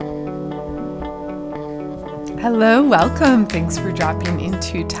Hello, welcome. Thanks for dropping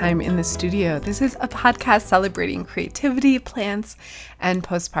into Time in the Studio. This is a podcast celebrating creativity, plants, and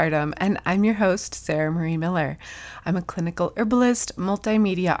postpartum, and I'm your host, Sarah Marie Miller. I'm a clinical herbalist,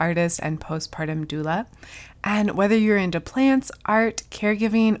 multimedia artist, and postpartum doula. And whether you're into plants, art,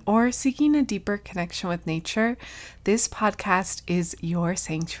 caregiving, or seeking a deeper connection with nature, this podcast is your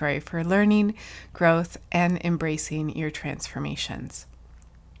sanctuary for learning, growth, and embracing your transformations.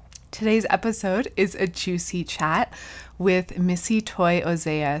 Today's episode is a juicy chat with Missy Toy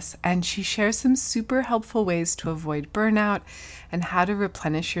Ozeas, and she shares some super helpful ways to avoid burnout and how to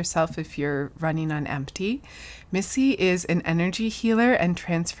replenish yourself if you're running on empty. Missy is an energy healer and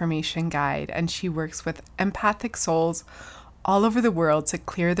transformation guide, and she works with empathic souls all over the world to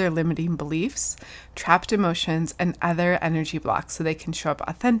clear their limiting beliefs, trapped emotions, and other energy blocks so they can show up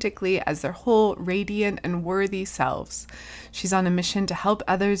authentically as their whole, radiant, and worthy selves. She's on a mission to help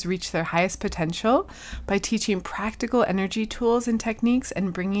others reach their highest potential by teaching practical energy tools and techniques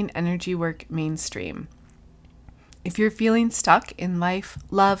and bringing energy work mainstream. If you're feeling stuck in life,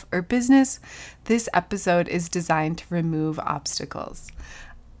 love, or business, this episode is designed to remove obstacles.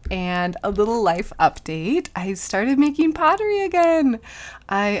 And a little life update. I started making pottery again.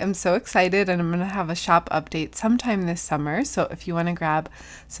 I am so excited, and I'm going to have a shop update sometime this summer. So if you want to grab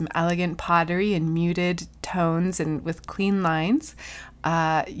some elegant pottery in muted tones and with clean lines,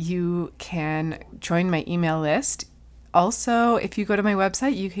 you can join my email list. Also, if you go to my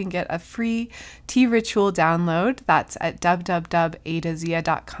website, you can get a free tea ritual download. That's at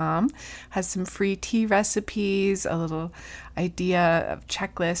www.adazia.com. Has some free tea recipes, a little idea of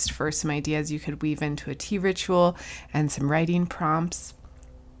checklist for some ideas you could weave into a tea ritual, and some writing prompts.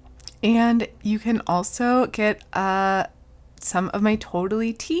 And you can also get some of my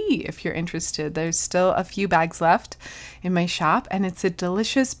Totally tea if you're interested. There's still a few bags left in my shop, and it's a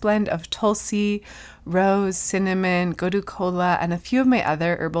delicious blend of tulsi, rose, cinnamon, gotu kola, and a few of my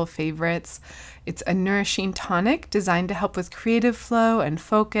other herbal favorites. It's a nourishing tonic designed to help with creative flow and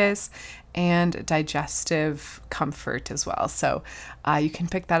focus and digestive comfort as well. So you can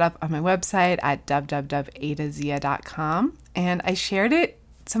pick that up on my website at www.adazia.com. And I shared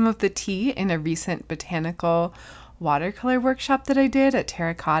some of the tea in a recent botanical watercolor workshop that I did at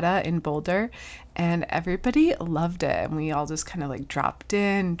Terracotta in Boulder, and everybody loved it. And we all just kind of like dropped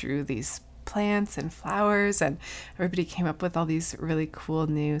in, drew these plants and flowers, and everybody came up with all these really cool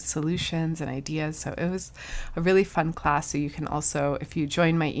new solutions and ideas. So it was a really fun class. So you can also, if you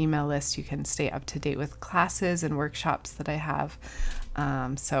join my email list, you can stay up to date with classes and workshops that I have.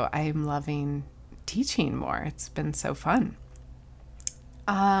 So I'm loving teaching more. It's been so fun.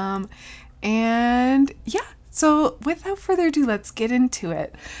 And yeah, so without further ado, let's get into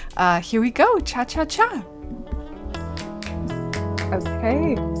it. Here we go. Cha, cha, cha.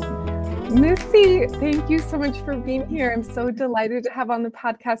 Okay. Missy, thank you so much for being here. I'm so delighted to have on the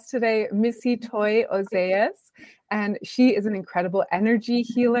podcast today Missy Toy Ozeas. And she is an incredible energy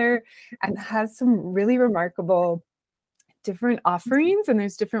healer and has some really remarkable different offerings. And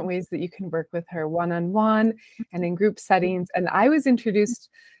there's different ways that you can work with her one-on-one and in group settings. And I was introduced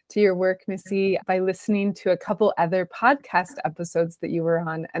to your work, Missy, by listening to a couple other podcast episodes that you were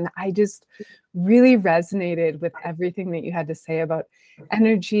on. And I just really resonated with everything that you had to say about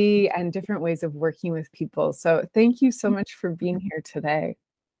energy and different ways of working with people. So thank you so much for being here today.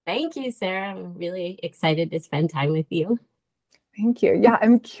 Thank you, Sarah. I'm really excited to spend time with you. Thank you. Yeah,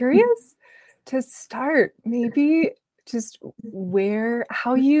 I'm curious to start maybe just where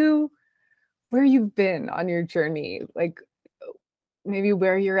you've been on your journey, like maybe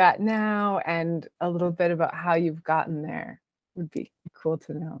where you're at now and a little bit about how you've gotten there would be cool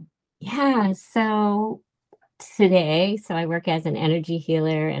to know. Yeah, so I work as an energy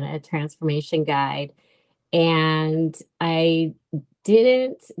healer and a transformation guide, and I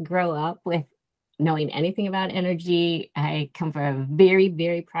didn't grow up with knowing anything about energy. I come from a very,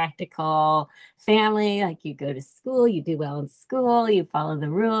 very practical family. Like, you go to school, you do well in school, you follow the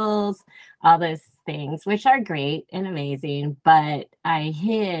rules, all those things, which are great and amazing. But I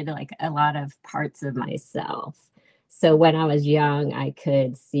hid like a lot of parts of myself. So when I was young, I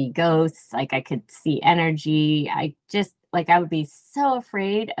could see ghosts, like I could see energy. I would be so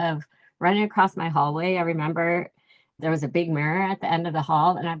afraid of running across my hallway. I remember there was a big mirror at the end of the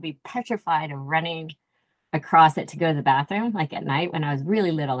hall, and I'd be petrified of running across it to go to the bathroom, like at night when I was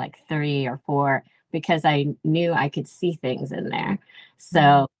really little, like 3 or 4, because I knew I could see things in there.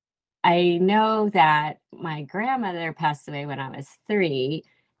 So I know that my grandmother passed away when I was 3,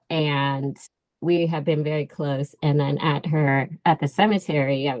 and we have been very close. And then at the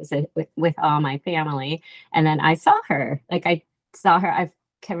cemetery, I was with all my family, and then I saw her. I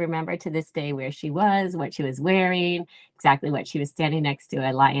can remember to this day where she was, what she was wearing, exactly what she was standing next to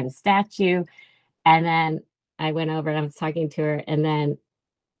a lion statue. And then I went over and I was talking to her, and then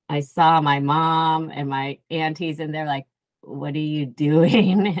I saw my mom and my aunties, and they're like, "What are you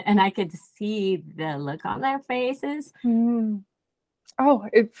doing?" And I could see the look on their faces. Mm. Oh,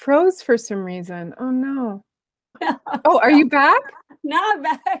 it froze for some reason. Oh no. Oh, are So you back? now I'm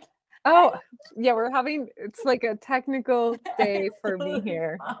back. Oh, yeah, it's like a technical day for me Totally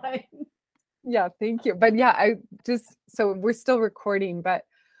here. fine. Yeah, thank you. But yeah, so we're still recording, but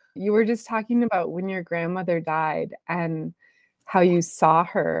you were just talking about when your grandmother died and how you saw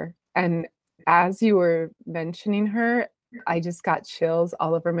her. And as you were mentioning her, I just got chills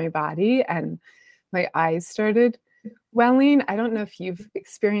all over my body and my eyes started welling. I don't know if you've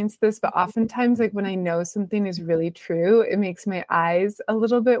experienced this, but oftentimes, like when I know something is really true, it makes my eyes a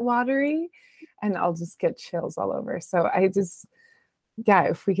little bit watery and I'll just get chills all over. So yeah,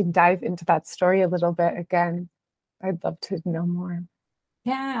 if we can dive into that story a little bit again, I'd love to know more.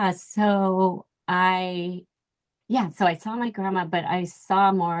 Yeah, so I saw my grandma, but I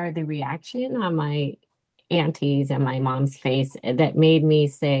saw more the reaction on my aunties and my mom's face that made me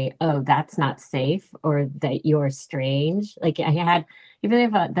say, "Oh, that's not safe," or that you're strange. Like I had, even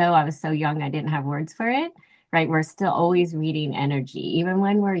if though I was so young, I didn't have words for it. Right? We're still always reading energy, even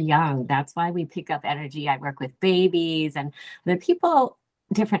when we're young. That's why we pick up energy. I work with babies and the people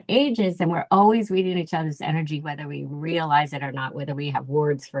different ages, and we're always reading each other's energy, whether we realize it or not, whether we have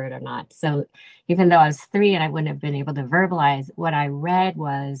words for it or not. So even though I was 3 and I wouldn't have been able to verbalize, what I read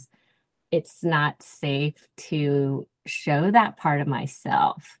was it's not safe to show that part of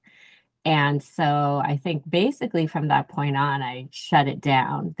myself. And so I think basically from that point on, I shut it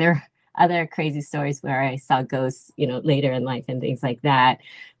down. There are other crazy stories where I saw ghosts, later in life and things like that.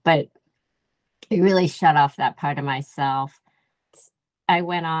 But it really shut off that part of myself. I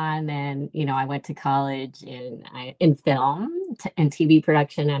went on and, I went to college in film and TV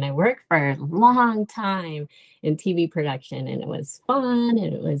production, and I worked for a long time in TV production, and it was fun,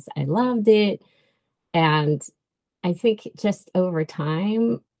 and I loved it. And I think just over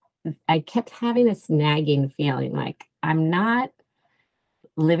time, I kept having this nagging feeling like I'm not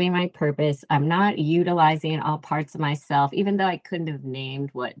living my purpose. I'm not utilizing all parts of myself, even though I couldn't have named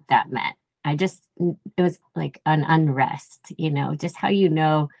what that meant. It was like an unrest, just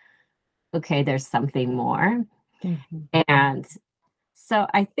how okay, there's something more. Mhm. And so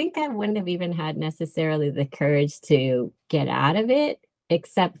I think I wouldn't have even had necessarily the courage to get out of it,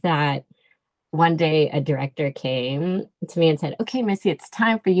 except that one day a director came to me and said, "Okay, Missy, it's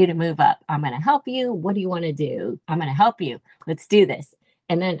time for you to move up. I'm going to help you. What do you want to do? I'm going to help you. Let's do this."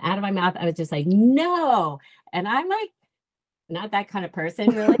 And then out of my mouth, I was just like, "No." And I'm like, not that kind of person,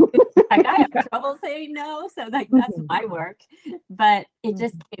 really. Like, I have trouble saying no. So like that's Mhm. my work. But it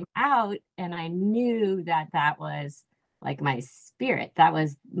just Mhm. came out, and I knew that was like my spirit. That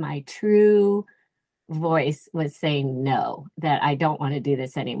was my true voice was saying no, that I don't want to do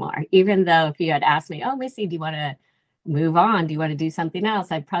this anymore. Even though if you had asked me, "Oh, Missy, do you want to move on? Do you want to do something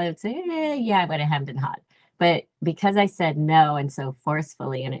else?" I'd probably would say, yeah, I would have hemmed and hawed. But because I said no and so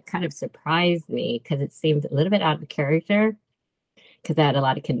forcefully, and it kind of surprised me because it seemed a little bit out of character, because I had a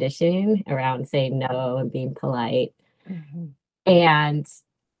lot of conditioning around saying no and being polite. Mhm. And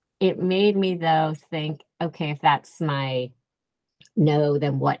it made me, though, think, okay, if that's my no,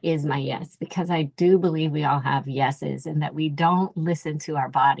 then what is my yes? Because I do believe we all have yeses, and that we don't listen to our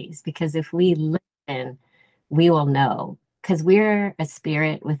bodies. Because if we listen, we will know. Because we're a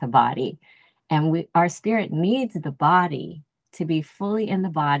spirit with a body, and our spirit needs the body to be fully in the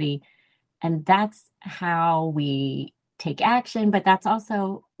body. And that's how we take action, but that's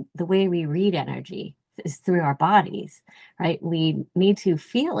also the way we read energy is through our bodies, right? We need to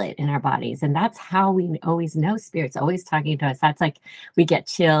feel it in our bodies. And that's how we always know spirit's always talking to us. That's like we get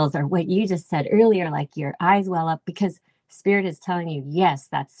chills, or what you just said earlier, like your eyes well up because spirit is telling you, yes,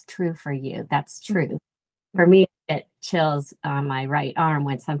 that's true for you. That's true. For Mhm. me, it chills on my right arm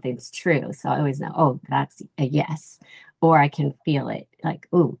when something's true. So I always know, oh, that's a yes. Or I can feel it like,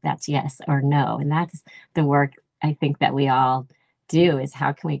 oh, that's yes or no. And that's the work I think that we all do, is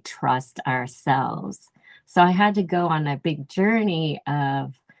how can we trust ourselves? So I had to go on a big journey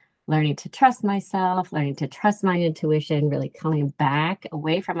of learning to trust myself, learning to trust my intuition, really coming back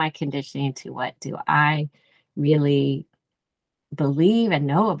away from my conditioning to what do I really believe and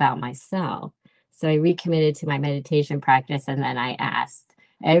know about myself. So I recommitted to my meditation practice, and then I asked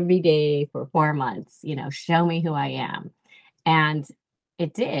every day for 4 months, show me who I am. And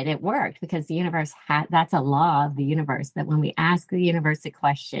it did. It worked because the universe that's a law of the universe, that when we ask the universe a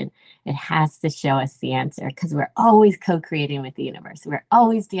question, it has to show us the answer, because we're always co-creating with the universe. We're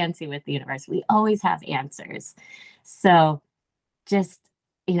always dancing with the universe. We always have answers. So just,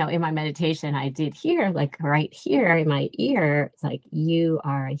 in my meditation, I did hear, like right here in my ear, it's like, you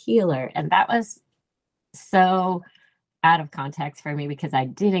are a healer. And that was so out of context for me because I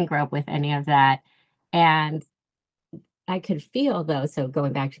didn't grow up with any of that. And I could feel, though, so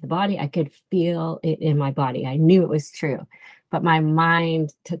going back to the body, I could feel it in my body. I knew it was true, but my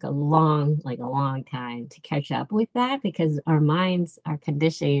mind took a long time to catch up with that, because our minds are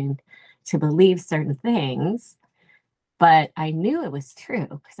conditioned to believe certain things. But I knew it was true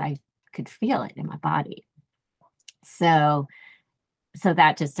because I could feel it in my body. So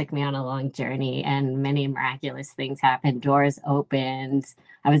that just took me on a long journey, and many miraculous things happened. Doors opened.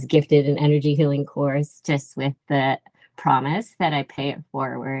 I was gifted an energy healing course just with the promise that I pay it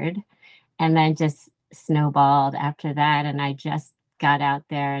forward, and then just snowballed after that. And I just got out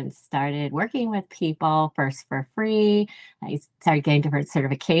there and started working with people, first for free. I started getting different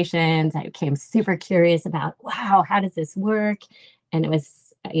certifications. I became super curious about, wow, how does this work? And it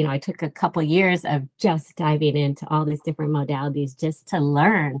was, I took a couple years of just diving into all these different modalities just to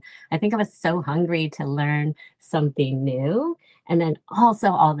learn. I think I was so hungry to learn something new. And then also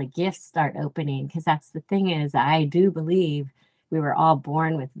all the gifts start opening, because that's the thing, is I do believe we were all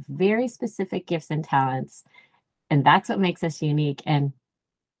born with very specific gifts and talents. And that's what makes us unique. And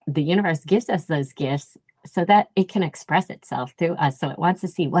the universe gives us those gifts so that it can express itself through us. So it wants to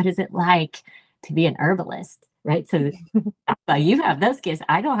see, what is it like to be an herbalist, right? So you have those gifts.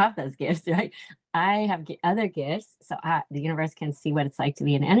 I don't have those gifts, right? I have other gifts. So the universe can see what it's like to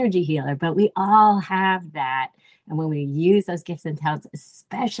be an energy healer, but we all have that. And when we use those gifts and talents,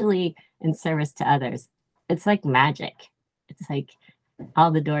 especially in service to others, it's like magic. It's like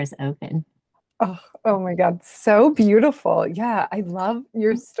all the doors open. Oh my God. So beautiful. Yeah. I love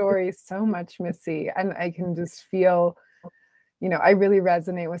your story so much, Missy. And I can just feel, I really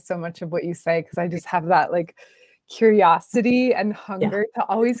resonate with so much of what you say, because I just have that like curiosity and hunger to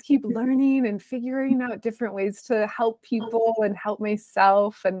always keep learning and figuring out different ways to help people and help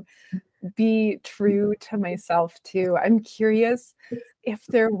myself and be true to myself too. I'm curious if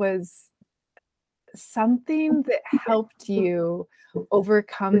there was something that helped you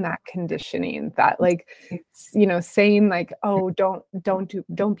overcome that conditioning, that like, saying like, oh,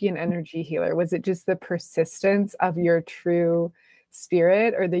 don't be an energy healer. Was it just the persistence of your true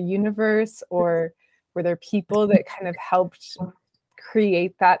spirit or the universe, or were there people that kind of helped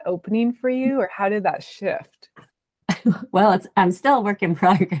create that opening for you, or how did that shift? Well, I'm still a work in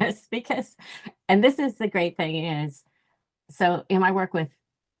progress, because, and this is the great thing is, so in my work with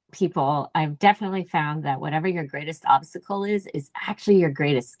people, I've definitely found that whatever your greatest obstacle is actually your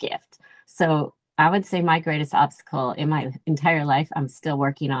greatest gift. So I would say my greatest obstacle in my entire life, I'm still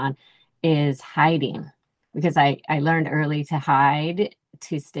working on, is hiding, because I learned early to hide,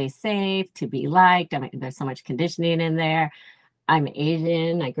 to stay safe, to be liked. I mean, there's so much conditioning in there. I'm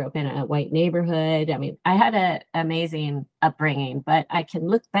Asian. I grew up in a white neighborhood. I mean, I had an amazing upbringing, but I can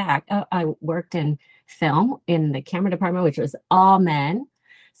look back. I worked in film in the camera department, which was all men.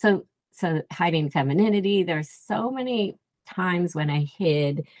 So hiding femininity. There's so many times when I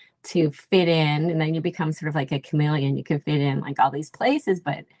hid to fit in, and then you become sort of like a chameleon. You can fit in like all these places,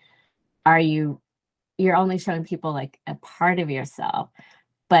 but you're only showing people like a part of yourself.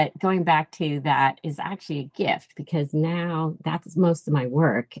 But going back to that is actually a gift, because now that's most of my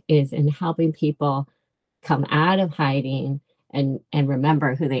work, is in helping people come out of hiding and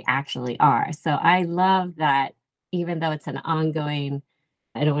remember who they actually are. So I love that, even though it's an ongoing,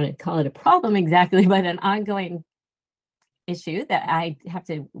 I don't want to call it a problem exactly, but an ongoing issue that I have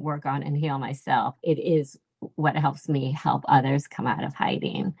to work on and heal myself, it is what helps me help others come out of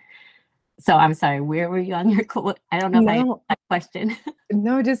hiding. So I'm sorry, where were you on your quote? I don't know if I answered that question.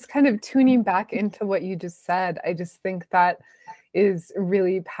 No, just kind of tuning back into what you just said. I just think that is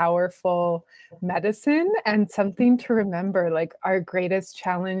really powerful medicine and something to remember. Like, our greatest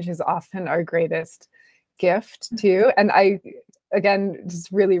challenge is often our greatest gift too. And I, again,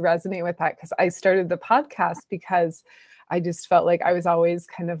 just really resonate with that, because I started the podcast because I just felt like I was always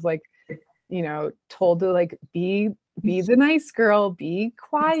kind of like, told to like be the nice girl, be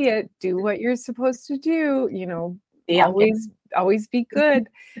quiet, do what you're supposed to do, always be good.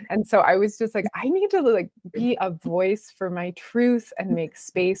 And so I was just like, I need to like be a voice for my truth and make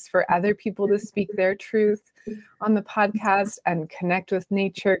space for other people to speak their truth on the podcast and connect with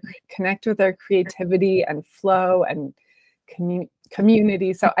nature, connect with our creativity and flow and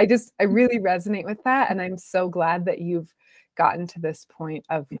community. So I really resonate with that. And I'm so glad that you've gotten to this point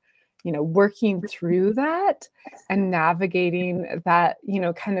of, working through that and navigating that,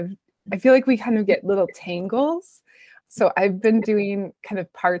 kind of, I feel like we kind of get little tangles. So I've been doing kind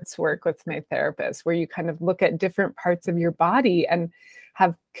of parts work with my therapist where you kind of look at different parts of your body and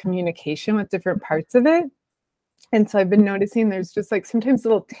have communication with different parts of it. And so I've been noticing there's just like sometimes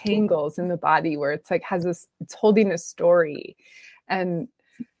little tangles in the body where it's like it's holding a story. And,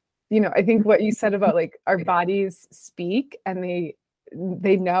 I think what you said about like our bodies speak and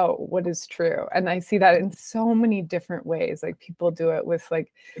they know what is true. And I see that in so many different ways. Like people do it with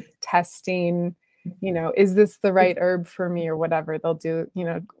like testing, is this the right herb for me or whatever. They'll do,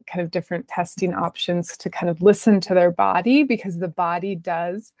 kind of different testing options to kind of listen to their body, because the body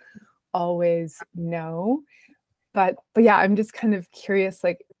does always know. But yeah, I'm just kind of curious,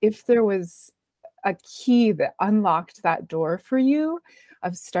 like if there was a key that unlocked that door for you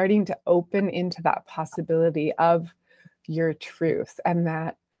of starting to open into that possibility of your truth and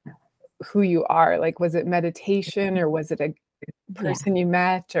that who you are. Like, was it meditation or was it a person you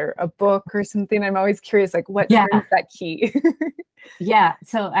met or a book or something? I'm always curious, like what turns that key? Yeah.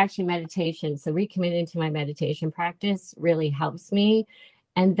 So actually meditation. So recommitting to my meditation practice really helps me.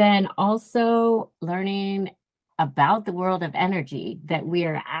 And then also learning about the world of energy, that we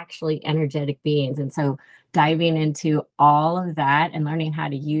are actually energetic beings. And so diving into all of that and learning how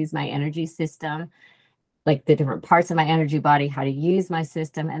to use my energy system, like the different parts of my energy body, how to use my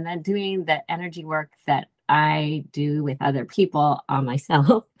system, and then doing the energy work that I do with other people on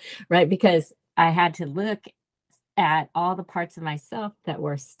myself, right? Because I had to look at all the parts of myself that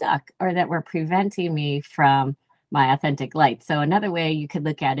were stuck or that were preventing me from my authentic light. So another way you could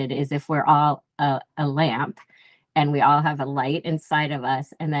look at it is if we're all a lamp and we all have a light inside of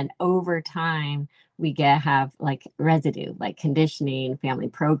us, and then over time we have like residue, like conditioning, family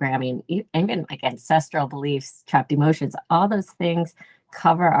programming, even like ancestral beliefs, trapped emotions, all those things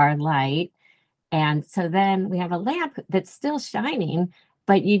cover our light. And so then we have a lamp that's still shining,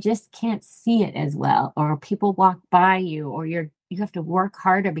 but you just can't see it as well, or people walk by you, or you have to work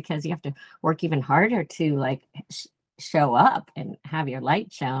harder because you have to work even harder to like show up and have your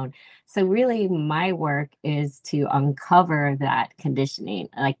light shown. So really my work is to uncover that conditioning,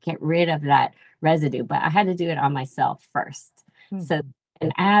 like get rid of that residue, but I had to do it on myself first. Mm-hmm. So,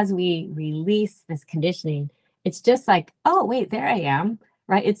 and as we release this conditioning, it's just like, oh, wait, there I am,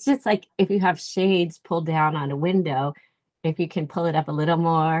 right? It's just like if you have shades pulled down on a window, if you can pull it up a little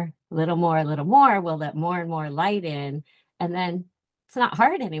more, we'll let more and more light in. And then it's not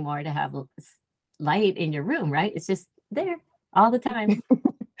hard anymore to have light in your room, right? It's just there all the time.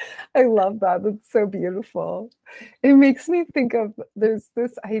 I love that. That's so beautiful. It makes me think of, there's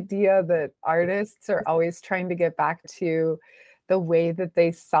this idea that artists are always trying to get back to the way that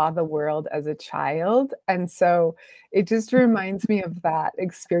they saw the world as a child. And so it just reminds me of that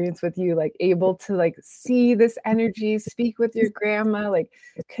experience with you, like able to like see this energy, speak with your grandma, like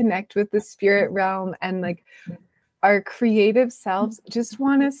connect with the spirit realm, and like our creative selves just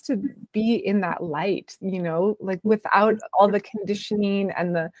want us to be in that light, like without all the conditioning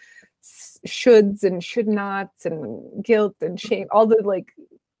and the shoulds and should nots and guilt and shame, all the like,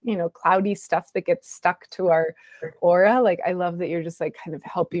 cloudy stuff that gets stuck to our aura. Like, I love that you're just like kind of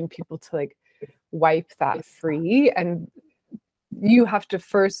helping people to like wipe that free. And you have to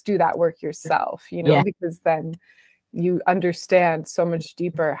first do that work yourself, because then you understand so much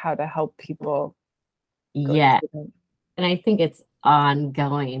deeper how to help people. Yeah. And I think it's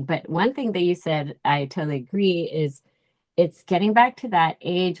ongoing. But one thing that you said, I totally agree, is it's getting back to that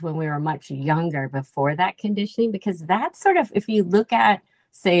age when we were much younger before that conditioning, because that's sort of, if you look at,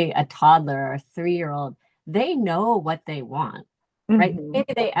 say, a toddler or a 3-year-old, they know what they want, right? Mm-hmm.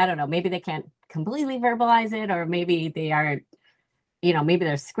 Maybe I don't know, maybe they can't completely verbalize it, or maybe they are, maybe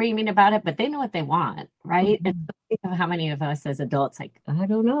they're screaming about it, but they know what they want, right? Mm-hmm. And think of how many of us as adults, like, I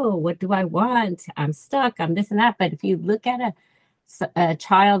don't know, what do I want? I'm stuck, I'm this and that. But if you look at a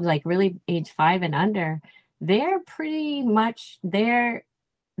child, like really age 5 and under, they're pretty much there.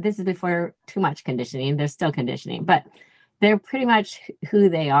 This is before too much conditioning. They're still conditioning, but they're pretty much who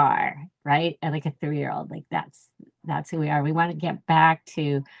they are, right? And like a 3-year-old, like that's who we are. We want to get back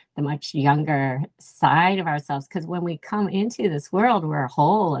to the much younger side of ourselves, because when we come into this world, we're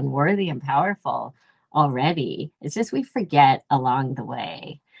whole and worthy and powerful already. It's just we forget along the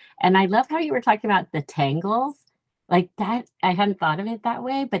way. And I love how you were talking about the tangles. Like that, I hadn't thought of it that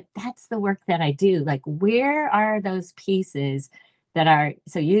way, but that's the work that I do. Like, where are those pieces that are,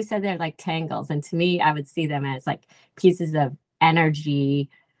 so you said they're like tangles. And to me, I would see them as like pieces of energy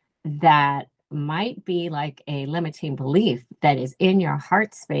that might be like a limiting belief that is in your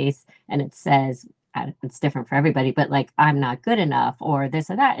heart space. And it says, it's different for everybody, but like, I'm not good enough or this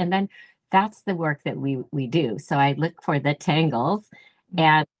or that. And then that's the work that we do. So I look for the tangles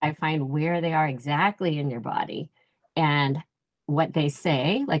and I find where they are exactly in your body and what they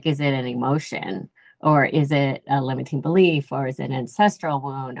say. Like, is it an emotion, or is it a limiting belief, or is it an ancestral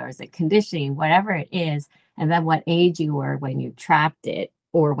wound, or is it conditioning, whatever it is, and then what age you were when you trapped it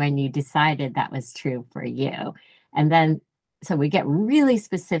or when you decided that was true for you. And then so we get really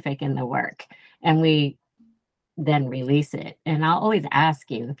specific in the work and we then release it. And I'll always ask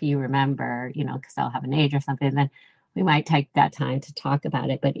you if you remember, because I'll have an age or something, then we might take that time to talk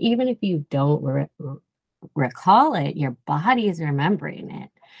about it. But even if you don't recall it, your body is remembering it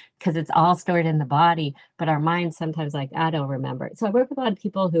because it's all stored in the body. But our minds sometimes like, I don't remember it. So I work with a lot of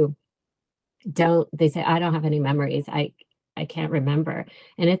people who they say, I don't have any memories. I can't remember.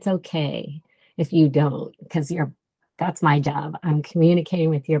 And it's okay if you don't, because that's my job. I'm communicating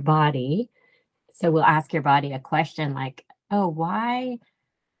with your body. So we'll ask your body a question like, oh, why?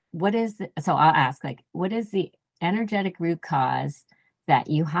 So I'll ask, like, what is the energetic root cause that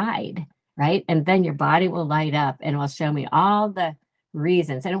you hide? Right. And then your body will light up and will show me all the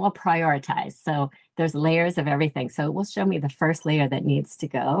reasons, and it will prioritize. So there's layers of everything. So it will show me the first layer that needs to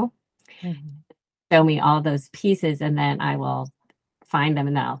go, show me all those pieces, and then I will find them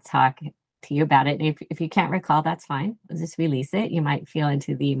and then I'll talk to you about it. And if you can't recall, that's fine. Just release it. You might feel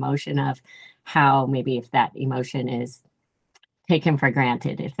into the emotion of how maybe if that emotion is taken for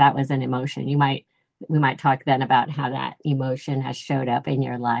granted, if that was an emotion, we might talk then about how that emotion has showed up in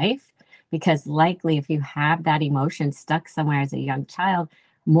your life. Because likely if you have that emotion stuck somewhere as a young child,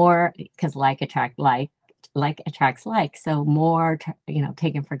 more, because like attracts like. So more,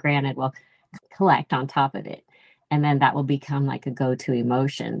 taken for granted will collect on top of it. And then that will become like a go-to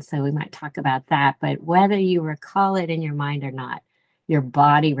emotion. So we might talk about that. But whether you recall it in your mind or not, your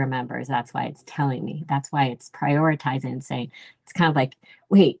body remembers. That's why it's telling me. That's why it's prioritizing and saying, it's kind of like,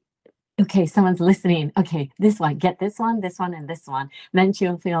 wait, okay, someone's listening. Okay, this one, get this one, and this one. Then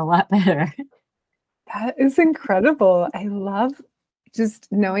she'll feel a lot better. That is incredible. I love just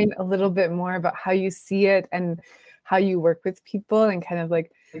knowing a little bit more about how you see it and how you work with people and kind of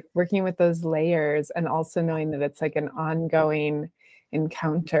like working with those layers, and also knowing that it's like an ongoing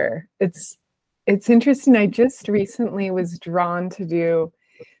encounter. It's interesting. I just recently was drawn to do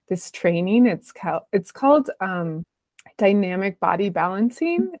this training. It's called dynamic body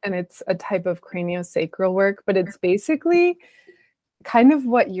balancing, and it's a type of craniosacral work, but it's basically kind of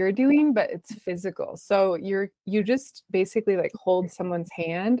what you're doing, but it's physical. So you just basically like hold someone's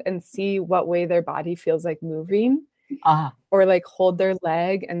hand and see what way their body feels like moving. Or like hold their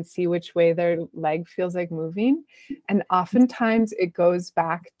leg and see which way their leg feels like moving. And oftentimes it goes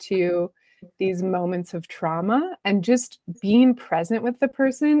back to these moments of trauma, and just being present with the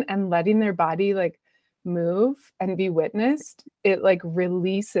person and letting their body like move and be witnessed. It like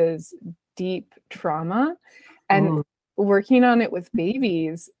releases deep trauma. And working on it with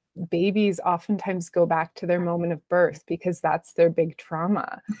babies oftentimes go back to their moment of birth because that's their big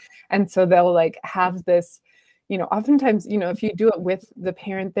trauma. And so they'll like have this, oftentimes, if you do it with the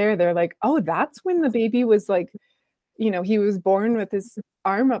parent there, they're like, oh, that's when the baby was like, he was born with his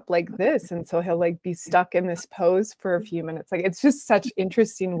arm up like this. And so he'll like be stuck in this pose for a few minutes. Like, it's just such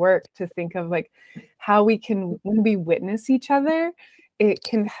interesting work to think of like how we can, when we witness each other, it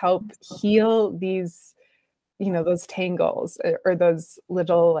can help heal these, those tangles or those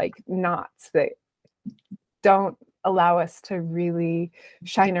little like knots that don't allow us to really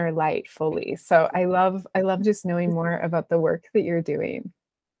shine our light fully. So I love just knowing more about the work that you're doing.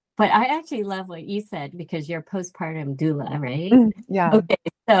 But I actually love what you said, because you're postpartum doula, right? Yeah. Okay.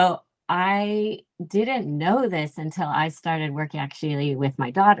 So I didn't know this until I started working actually with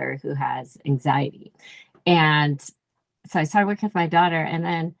my daughter who has anxiety. And so I started working with my daughter, and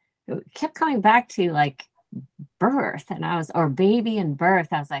then it kept coming back to like birth, and or baby and birth.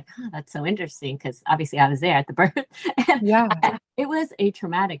 I was like, oh, that's so interesting, because obviously I was there at the birth. And it was a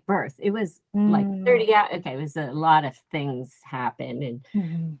traumatic birth. It was like 30 hours. Okay, it was a lot of things happened,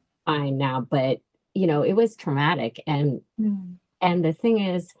 and fine now, but it was traumatic. And the thing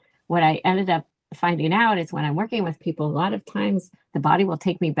is, what I ended up finding out is when I'm working with people, a lot of times the body will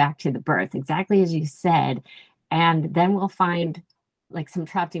take me back to the birth, exactly as you said, and then we'll find like some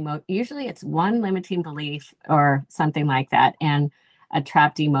trapped emotion. Usually it's one limiting belief or something like that, and a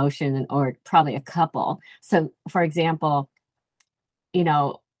trapped emotion, or probably a couple. So for example,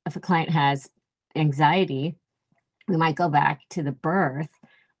 if a client has anxiety, we might go back to the birth,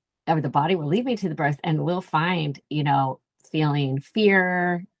 or the body will lead me to the birth, and we'll find, feeling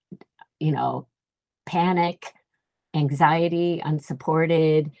fear, panic, anxiety,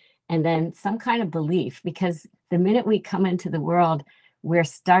 unsupported. and then some kind of belief, because the minute we come into the world, we're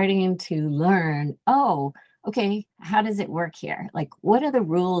starting to learn, oh, okay, how does it work here? Like, what are the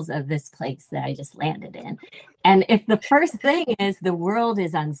rules of this place that I just landed in? And if the first thing is the world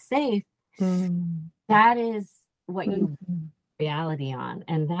is unsafe, that is what you reality on.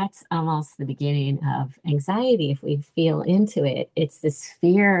 And that's almost the beginning of anxiety. If we feel into it, it's this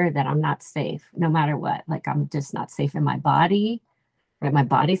fear that I'm not safe no matter what. Like, I'm just not safe in my body, right? My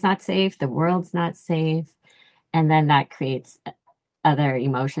body's not safe, the world's not safe. And then that creates other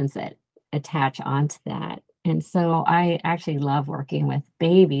emotions that attach onto that. And so I actually love working with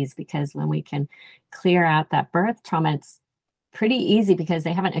babies, because when we can clear out that birth trauma, it's pretty easy because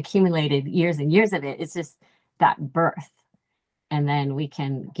they haven't accumulated years and years of it. It's just that birth. And then we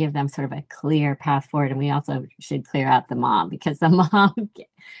can give them sort of a clear path forward. And we also should clear out the mom, because the mom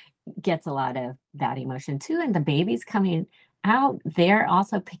gets a lot of that emotion too. And the babies coming out, they're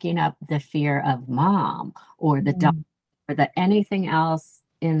also picking up the fear of mom or the dog or the anything else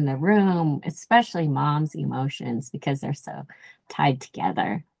in the room, especially mom's emotions, because they're so tied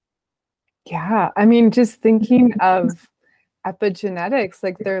together. Yeah. I mean, just thinking of epigenetics,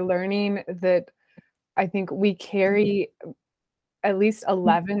 like they're learning that I think we carry at least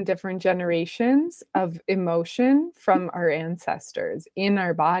 11 different generations of emotion from our ancestors in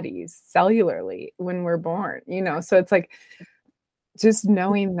our bodies cellularly when we're born, so it's like just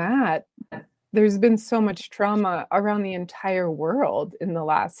knowing that there's been so much trauma around the entire world in the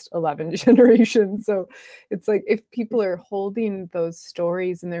last 11 generations. So it's like if people are holding those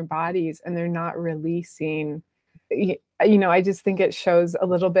stories in their bodies and they're not releasing, I just think it shows a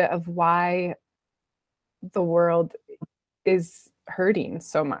little bit of why the world is hurting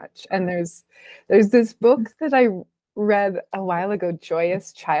so much. And there's this book that I read a while ago,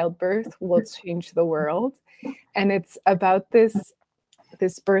 Joyous Childbirth Will Change the World. And it's about this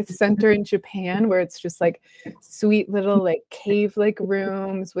birth center in Japan where it's just like sweet little like cave-like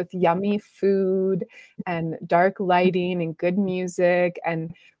rooms with yummy food and dark lighting and good music,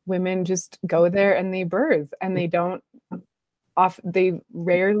 and women just go there and they birth, and they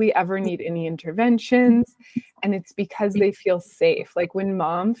rarely ever need any interventions. And it's because they feel safe. Like when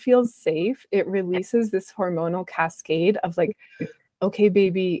mom feels safe, it releases this hormonal cascade of like, okay,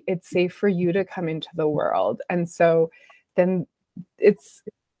 baby, it's safe for you to come into the world. And so then it's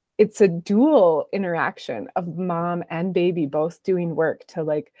a dual interaction of mom and baby both doing work to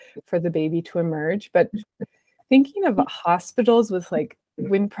like for the baby to emerge. But thinking of hospitals with like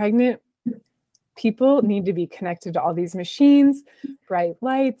when pregnant people need to be connected to all these machines, bright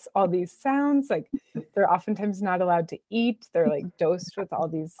lights, all these sounds, like they're oftentimes not allowed to eat. They're like dosed with all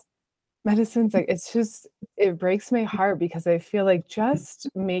these medicines. Like it breaks my heart, because I feel like just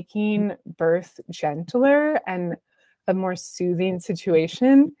making birth gentler and a more soothing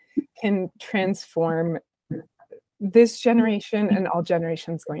situation can transform this generation and all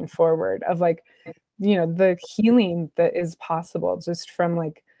generations going forward, of like, the healing that is possible just from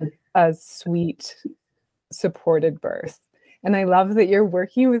like a sweet supported birth. And I love that you're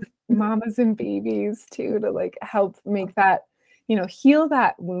working with mamas and babies too, to like help make that, heal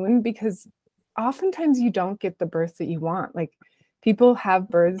that wound, because oftentimes you don't get the birth that you want. Like people have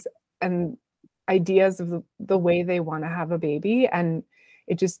births and ideas of the way they want to have a baby, and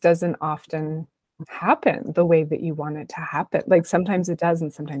it just doesn't often happen the way that you want it to happen. Like sometimes it does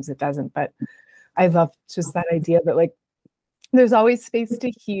and sometimes it doesn't. But I love just that idea that like there's always space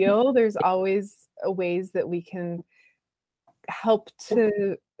to heal. There's always ways that we can help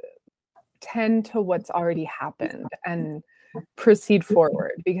to tend to what's already happened and proceed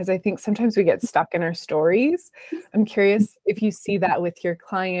forward, because I think sometimes we get stuck in our stories. I'm curious if you see that with your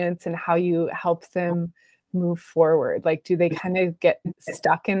clients and how you help them move forward. Like, do they kind of get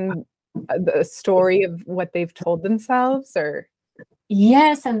stuck in the story of what they've told themselves, or?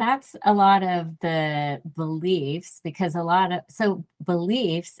 Yes, and that's a lot of the beliefs, because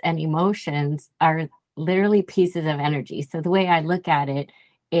beliefs and emotions are literally pieces of energy. So the way I look at it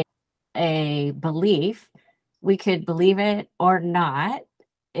is a belief. We could believe it or not.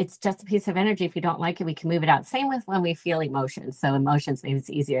 It's just a piece of energy. If we don't like it, we can move it out. Same with when we feel emotions. So emotions, maybe it's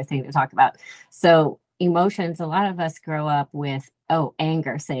the easier thing to talk about. So emotions, a lot of us grow up with,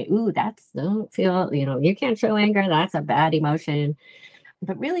 anger. Say, ooh, don't feel, you can't show anger. That's a bad emotion.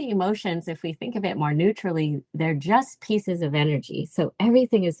 But really, emotions, if we think of it more neutrally, they're just pieces of energy. So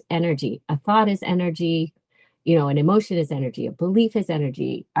everything is energy. A thought is energy. An emotion is energy. A belief is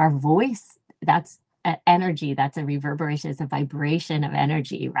energy. Our voice, that's energy. That's a reverberation. It's a vibration of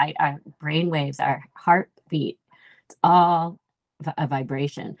energy, right? Our brain waves, our heartbeat, it's all a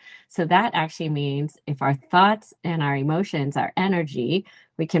vibration. So that actually means if our thoughts and our emotions are energy,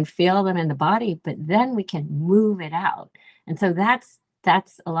 we can feel them in the body, but then we can move it out. And so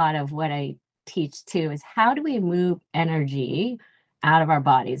that's a lot of what I teach too, is how do we move energy out of our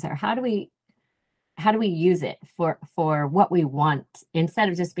bodies, or how do we use it for what we want, instead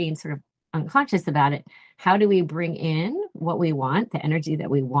of just being sort of unconscious about it? How do we bring in what we want, the energy that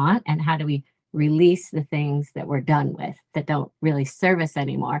we want, and how do we release the things that we're done with, that don't really serve us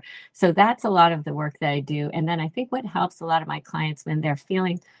anymore? So that's a lot of the work that I do. And then I think what helps a lot of my clients when they're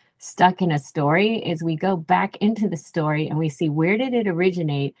feeling stuck in a story is we go back into the story and we see, where did it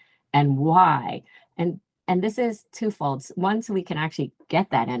originate and why? And this is twofold. One, so we can actually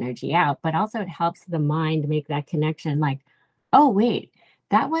get that energy out, but also it helps the mind make that connection, like, oh, wait,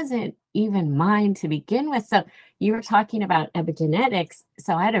 that wasn't even mine to begin with. So you were talking about epigenetics.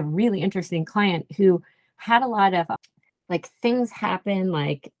 So I had a really interesting client who had a lot of like things happen,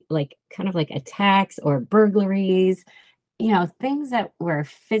 like kind of like attacks or burglaries, things that were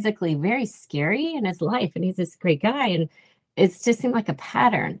physically very scary in his life. And he's this great guy. And it's just seemed like a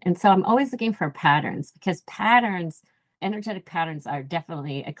pattern. And so I'm always looking for patterns, because energetic patterns are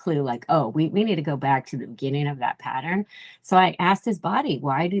definitely a clue, like, oh, we need to go back to the beginning of that pattern. So I asked his body,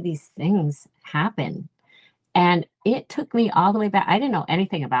 why do these things happen? And it took me all the way back. I didn't know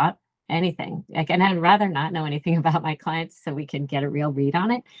anything about anything. Like, and I'd rather not know anything about my clients so we can get a real read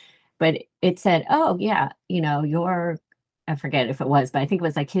on it. But it said, oh, yeah, I forget if it was, but I think it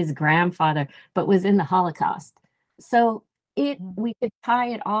was like his grandfather, but was in the Holocaust. So we could tie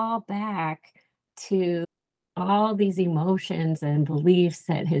it all back to all these emotions and beliefs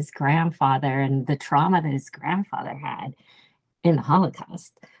that his grandfather, and the trauma that his grandfather had in the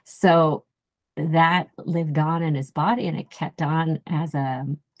Holocaust. So that lived on in his body, and it kept on as a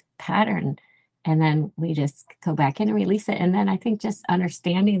pattern. And then we just go back in and release it. And then I think just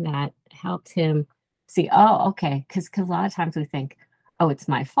understanding that helped him see, oh, okay, because a lot of times we think, oh, it's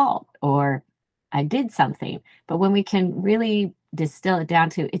my fault, or I did something. But when we can really distill it down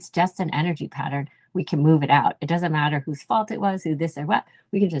to, it's just an energy pattern, we can move it out. It doesn't matter whose fault it was, who this or what,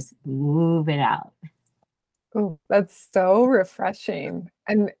 we can just move it out. Oh, that's so refreshing.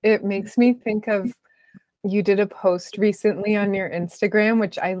 And it makes me think of, you did a post recently on your Instagram,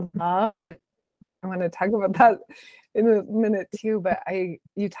 which I love. I want to talk about that in a minute too, but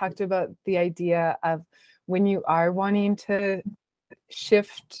you talked about the idea of when you are wanting to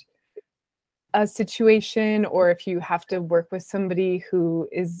shift a situation, or if you have to work with somebody who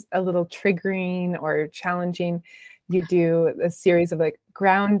is a little triggering or challenging, you do a series of like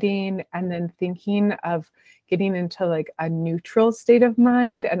grounding and then thinking of getting into like a neutral state of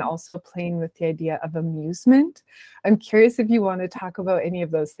mind, and also playing with the idea of amusement. I'm curious if you want to talk about any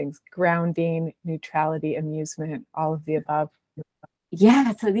of those things: grounding, neutrality, amusement, all of the above.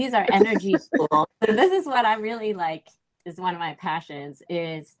 Yeah, so these are energy tools. So this is what I really like, is one of my passions,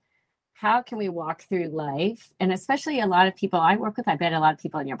 is how can we walk through life? And especially a lot of people I work with, I bet a lot of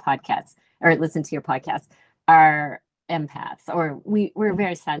people in your podcasts or listen to your podcast are empaths, or we're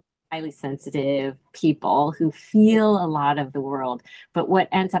very highly sensitive people who feel a lot of the world. But what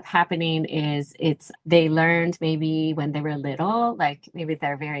ends up happening is they learned maybe when they were little, like maybe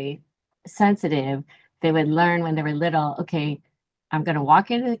they're very sensitive. They would learn when they were little, okay, I'm going to walk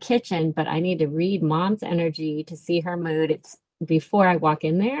into the kitchen, but I need to read mom's energy to see her mood. It's before I walk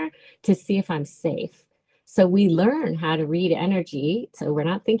in there to see if I'm safe. So we learn how to read energy. So we're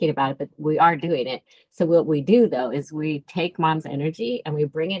not thinking about it, but we are doing it. So what we do though is we take mom's energy and we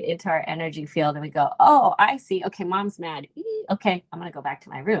bring it into our energy field, and we go, oh, I see. Okay, mom's mad. Okay, I'm going to go back to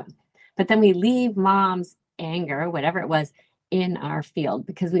my room. But then we leave mom's anger, whatever it was, in our field,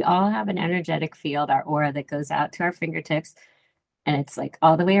 because we all have an energetic field, our aura, that goes out to our fingertips, and it's like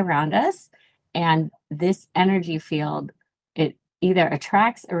all the way around us. And this energy field, it either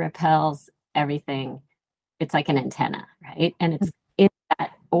attracts or repels everything. It's like an antenna, right? And it's in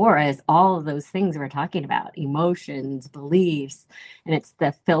that aura is all of those things we're talking about: emotions, beliefs, and it's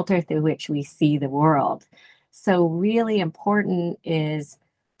the filter through which we see the world. So really important is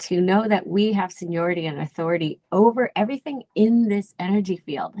to know that we have seniority and authority over everything in this energy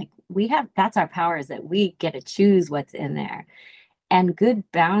field. Like that's our power, is that we get to choose what's in there. And good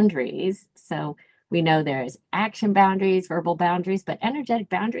boundaries. So we know there's action boundaries, verbal boundaries, but energetic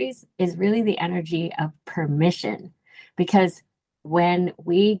boundaries is really the energy of permission. Because when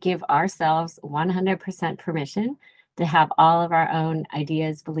we give ourselves 100% permission to have all of our own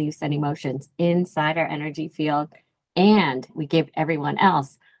ideas, beliefs, and emotions inside our energy field, and we give everyone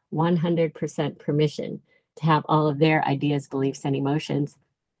else 100% permission to have all of their ideas, beliefs, and emotions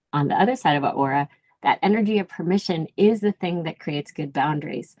on the other side of our aura, that energy of permission is the thing that creates good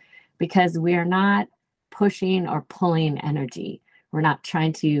boundaries, because we are not pushing or pulling energy. We're not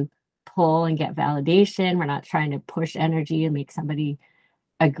trying to pull and get validation. We're not trying to push energy and make somebody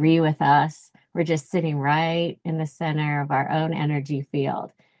agree with us. We're just sitting right in the center of our own energy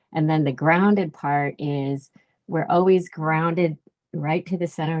field. And then the grounded part is we're always grounded right to the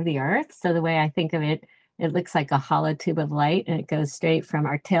center of the earth. So the way I think of it, it looks like a hollow tube of light, and it goes straight from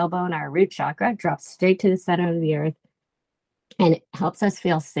our tailbone, our root chakra, drops straight to the center of the earth. And it helps us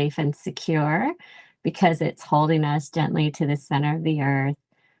feel safe and secure because it's holding us gently to the center of the earth.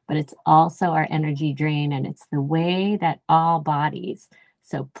 But it's also our energy drain, and it's the way that all bodies,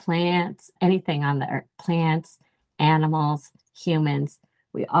 so plants, anything on the earth, plants, animals, humans,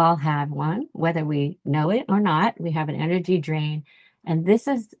 we all have one, whether we know it or not. We have an energy drain. And this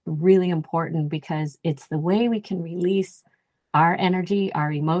is really important because it's the way we can release our energy,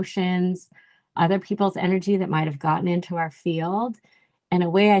 our emotions, other people's energy that might have gotten into our field. And a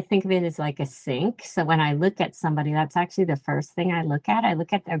way I think of it is like a sink. So when I look at somebody, that's actually the first thing I look at. I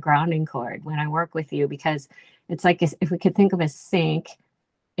look at their grounding cord when I work with you, because it's like if we could think of a sink,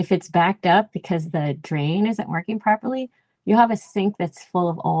 if it's backed up because the drain isn't working properly, you have a sink that's full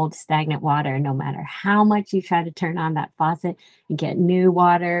of old stagnant water. No matter how much you try to turn on that faucet and get new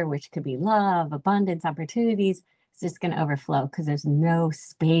water, which could be love, abundance, opportunities, it's just going to overflow because there's no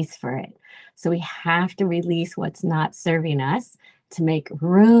space for it. So we have to release what's not serving us to make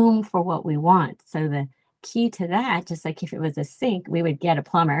room for what we want. So the key to that, just like if it was a sink, we would get a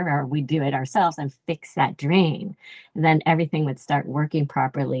plumber or we'd do it ourselves and fix that drain. And then everything would start working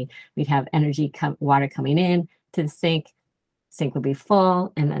properly. We'd have energy, water coming in to the sink would be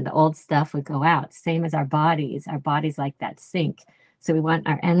full, and then the old stuff would go out. Same as our bodies like that sink. So we want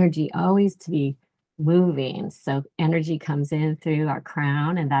our energy always to be moving. So energy comes in through our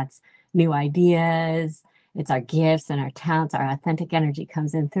crown, and that's new ideas. It's our gifts and our talents. Our authentic energy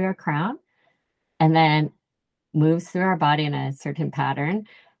comes in through our crown and then moves through our body in a certain pattern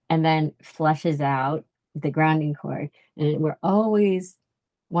and then flushes out the grounding cord. And we're always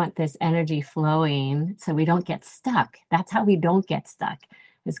want this energy flowing so we don't get stuck. That's how we don't get stuck,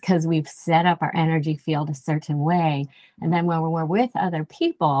 is because we've set up our energy field a certain way. And then when we're with other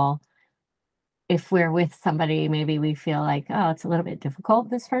people, if we're with somebody, maybe we feel like, oh, it's a little bit difficult,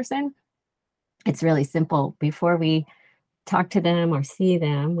 this person. It's really simple. Before we talk to them or see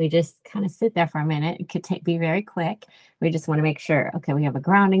them, we just kind of sit there for a minute. It could be very quick. We just want to make sure, okay, we have a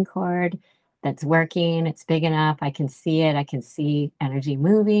grounding cord that's working. It's big enough. I can see it. I can see energy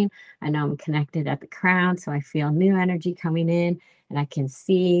moving. I know I'm connected at the crown, so I feel new energy coming in, and I can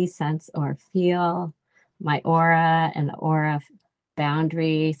see, sense, or feel my aura and the aura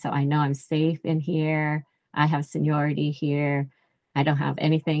boundary. So I know I'm safe in here. I have seniority here. I don't have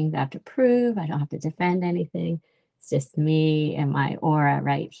anything to have to prove. I don't have to defend anything. It's just me and my aura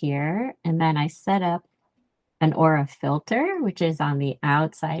right here. And then I set up an aura filter, which is on the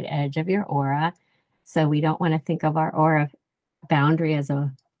outside edge of your aura. So we don't want to think of our aura boundary as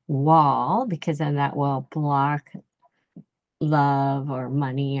a wall, because then that will block love or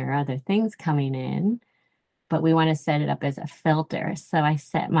money or other things coming in. But we want to set it up as a filter. So I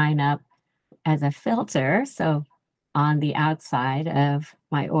set mine up as a filter. So on the outside of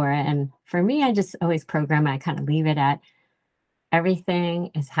my aura. And for me, I just always program, I kind of leave it at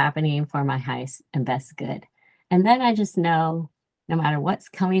everything is happening for my highest and best good. And then I just know no matter what's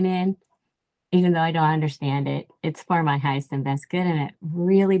coming in, even though I don't understand it, it's for my highest and best good. And it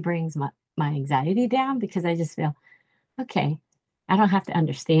really brings my anxiety down, because I just feel, okay, I don't have to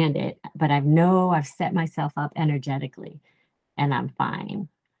understand it, but I know I've set myself up energetically and I'm fine.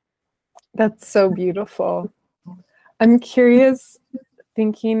 That's so beautiful. I'm curious,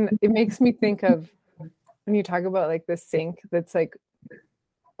 thinking, it makes me think of when you talk about like the sink that's like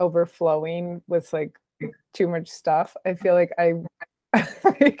overflowing with like too much stuff. I feel like I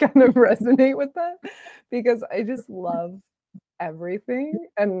kind of resonate with that, because I just love everything,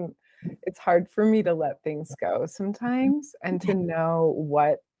 and it's hard for me to let things go sometimes and to know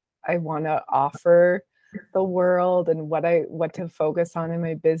what I want to offer the world and what to focus on in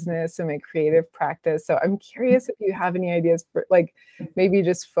my business and my creative practice. So I'm curious if you have any ideas for like maybe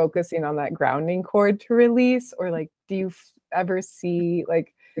just focusing on that grounding cord to release, or like do you ever see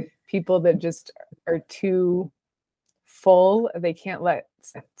like people that just are too full, they can't let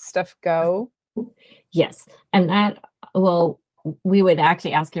stuff go? Yes. And that, well, we would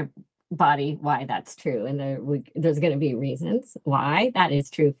actually ask your body why that's true. And there's going to be reasons why that is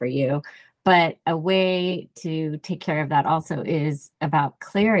true for you. But a way to take care of that also is about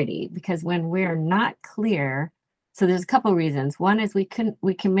clarity, because when we're not clear So there's a couple reasons. One is we can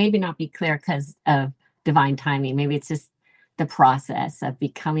maybe not be clear because of divine timing. Maybe it's just the process of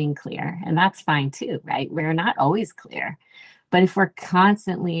becoming clear, and that's fine too, right? We're not always clear. But if we're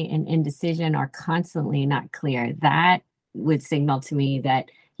constantly in indecision or constantly not clear, that would signal to me that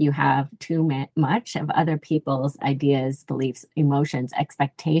you have too much of other people's ideas, beliefs, emotions,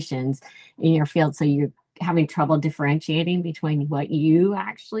 expectations in your field. So you're having trouble differentiating between what you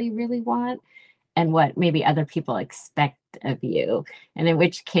actually really want and what maybe other people expect of you. And in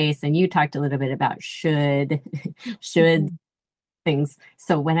which case, and you talked a little bit about should Mhm. things.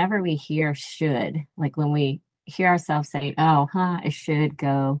 So whenever we hear should, like when we hear ourselves say, oh, I should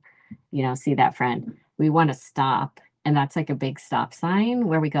go, see that friend, we want to stop. And that's like a big stop sign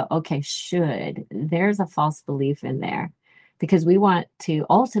where we go, okay, should. There's a false belief in there because we want to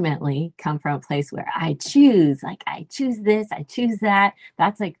ultimately come from a place where I choose, like I choose this, I choose that.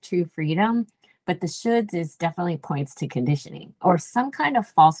 That's like true freedom. But the shoulds is definitely points to conditioning or some kind of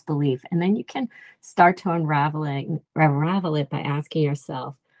false belief. And then you can start to unravel it by asking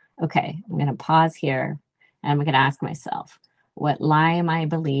yourself, okay, I'm going to pause here and I'm going to ask myself, what lie am I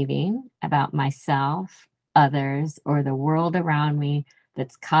believing about myself, others, or the world around me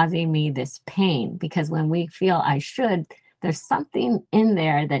that's causing me this pain? Because when we feel I should, there's something in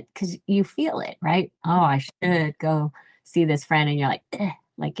there that, because you feel it, right? Oh, I should go see this friend. And you're like,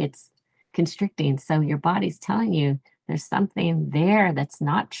 like it's constricting. So your body's telling you there's something there that's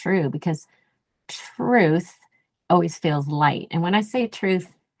not true because truth always feels light. And when I say truth,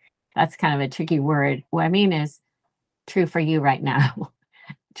 that's kind of a tricky word. What I mean is true for you right now,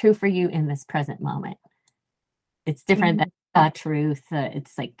 true for you in this present moment. It's different than truth.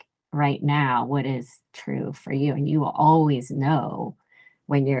 It's like right now, what is true for you? And you will always know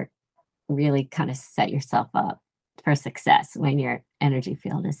when you're really kind of set yourself up for success, when your energy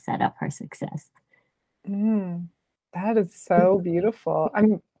field is set up for success. Mm, that is so beautiful.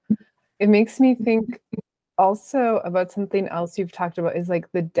 It makes me think also about something else you've talked about is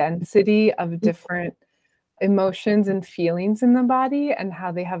like the density of different emotions and feelings in the body and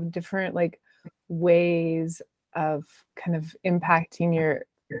how they have different like ways of kind of impacting your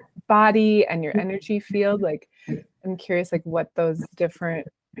body and your energy field. Like I'm curious like what those different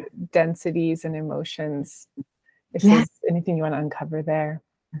densities and emotions, if Yeah. there's anything you want to uncover there.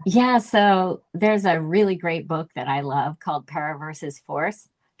 Yeah. So there's a really great book that I love called Power versus Force.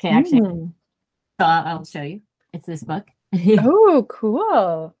 Okay, actually, Mm. so I'll show you. It's this book. Oh,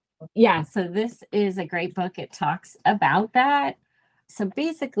 cool. Yeah, so this is a great book. It talks about that. So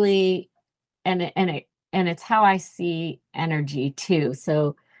basically, and it's how I see energy too.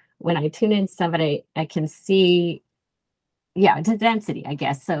 So when I tune in somebody, I can see, yeah, the density, I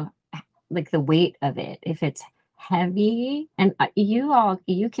guess. So like the weight of it, if it's heavy, and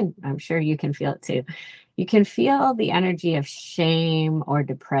you can, I'm sure you can feel it too. You can feel the energy of shame or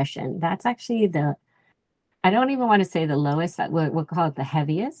depression. That's actually I don't even want to say the lowest, we'll call it the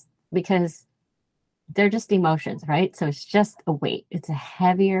heaviest because they're just emotions, right? So it's just a weight. It's a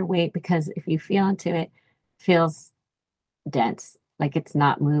heavier weight because if you feel into it, it feels dense, like it's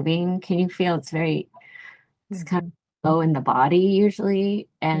not moving. Can you feel it's kind Mhm. of low in the body usually,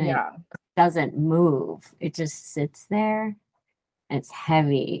 and it Yeah. doesn't move. It just sits there and it's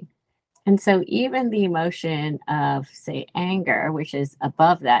heavy. And so even the emotion of, say, anger, which is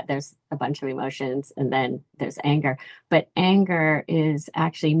above that, there's a bunch of emotions and then there's anger. But anger is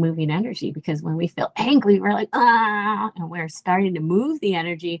actually moving energy because when we feel angry, we're like, and we're starting to move the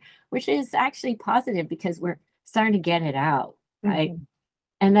energy, which is actually positive because we're starting to get it out, right? Mhm.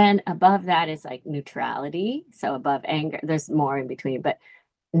 And then above that is like neutrality. So above anger, there's more in between, but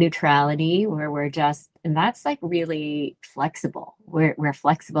neutrality where we're just, and that's like really flexible. We're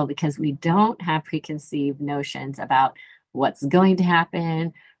flexible because we don't have preconceived notions about what's going to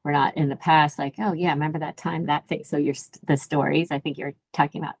happen. We're not in the past like, oh yeah, remember that time, that thing. So the stories, I think you're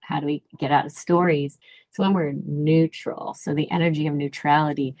talking about how do we get out of stories. So when we're neutral, so the energy of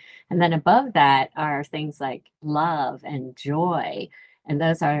neutrality. And then above that are things like love and joy, and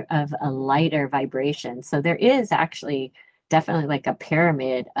those are of a lighter vibration. So there is actually definitely like a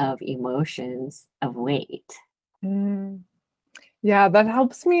pyramid of emotions of weight. Mm. Yeah, that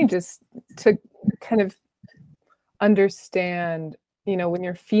helps me just to kind of understand, when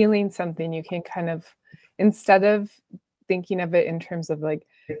you're feeling something, you can kind of, instead of thinking of it in terms of like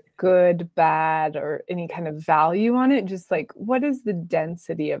good, bad, or any kind of value on it, just like what is the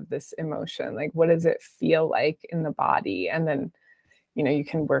density of this emotion? Like, what does it feel like in the body? And then, you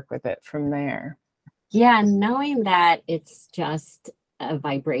can work with it from there. Yeah, knowing that it's just a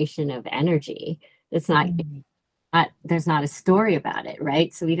vibration of energy. It's not, there's not a story about it,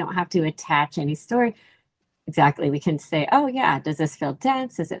 right? So we don't have to attach any story. exactly. We can say, oh, yeah, does this feel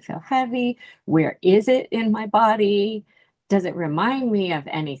dense? Does it feel heavy? Where is it in my body? Does it remind me of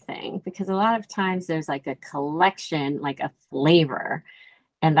anything? Because a lot of times there's like a collection, like a flavor.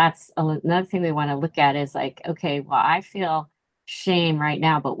 And that's another thing we want to look at is like, okay, well, I feel shame right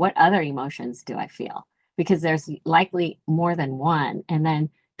now, but what other emotions do I feel? Because there's likely more than one. And then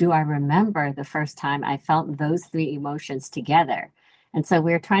do I remember the first time I felt those three emotions together? And so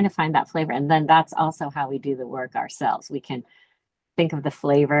we're trying to find that flavor. And then that's also how we do the work ourselves. We can think of the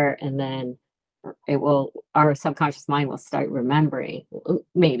flavor and then our subconscious mind will start remembering,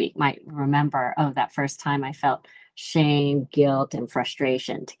 maybe might remember, oh, that first time I felt shame, guilt, and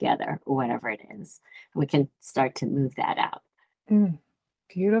frustration together, or whatever it is. We can start to move that out.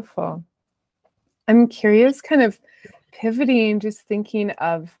 Beautiful. I'm curious, kind of pivoting, just thinking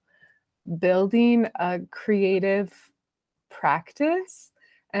of building a creative practice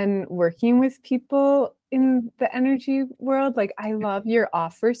and working with people in the energy world. Like, I love your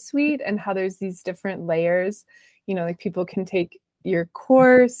offer suite and how there's these different layers. Like people can take your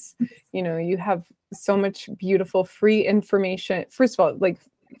course. You have so much beautiful free information. First of all, like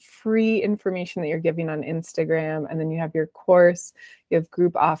free information that you're giving on Instagram, and then you have your course, you have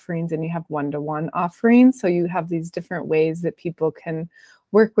group offerings, and you have one-to-one offerings. So you have these different ways that people can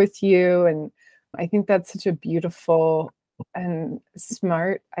work with you. And I think that's such a beautiful and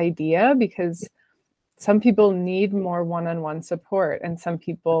smart idea, because some people need more one-on-one support and some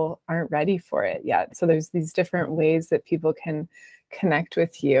people aren't ready for it yet. So there's these different ways that people can connect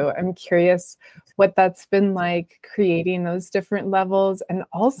with you. I'm curious what that's been like, creating those different levels. And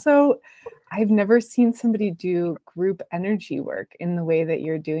also, I've never seen somebody do group energy work in the way that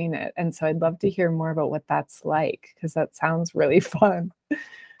you're doing it. And so I'd love to hear more about what that's like, because that sounds really fun.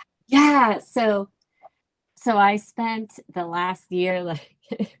 Yeah. So I spent the last year like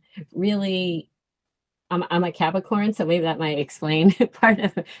really, I'm a Capricorn, so maybe that might explain part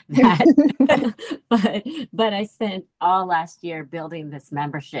of that. but I spent all last year building this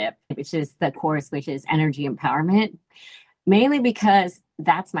membership, which is the course, which is energy empowerment, mainly because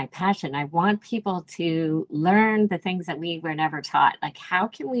that's my passion. I want people to learn the things that we were never taught. Like, how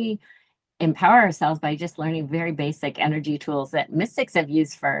can we empower ourselves by just learning very basic energy tools that mystics have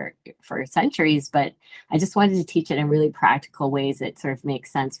used for centuries, but I just wanted to teach it in really practical ways that sort of make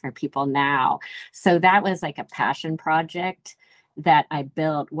sense for people now. So that was like a passion project that I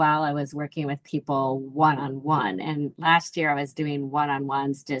built while I was working with people one-on-one. And last year I was doing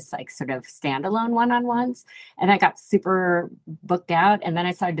one-on-ones, just like sort of standalone one-on-ones. And I got super booked out. And then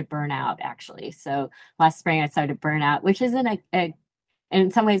I started to burn out, actually. So last spring I started to burn out, which isn't and in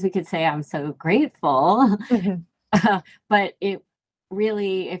some ways we could say I'm so grateful, but it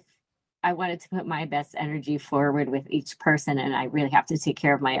really, if I wanted to put my best energy forward with each person, and I really have to take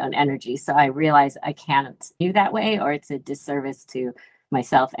care of my own energy. So I realized I can't do that way, or it's a disservice to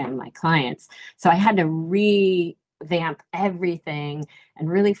myself and my clients. So I had to revamp everything and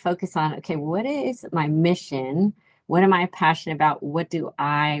really focus on, okay, what is my mission? What am I passionate about? What do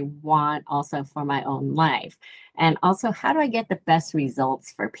I want also for my own life? And also, how do I get the best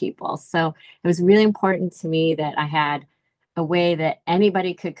results for people? So it was really important to me that I had a way that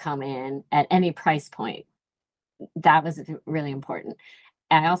anybody could come in at any price point. That was really important.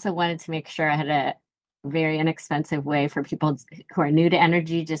 I also wanted to make sure I had a very inexpensive way for people who are new to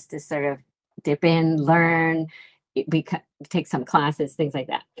energy just to sort of dip in, learn, take some classes, things like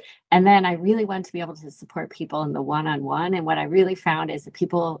that. And then I really wanted to be able to support people in the one-on-one. And what I really found is the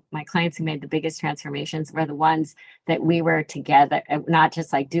people, my clients who made the biggest transformations were the ones that we were together, not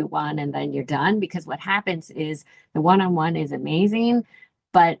just like do one and then you're done. Because what happens is the one-on-one is amazing,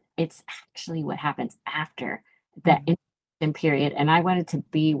 but it's actually what happens after that integration period. And I wanted to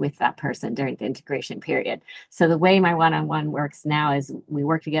be with that person during the integration period. So the way my one-on-one works now is we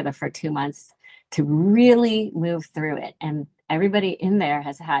work together for 2 months to really move through it. And everybody in there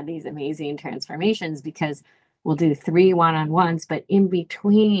has had these amazing transformations, because we'll do 3 one-on-ones, but in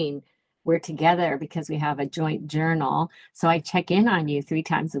between we're together because we have a joint journal. So I check in on you 3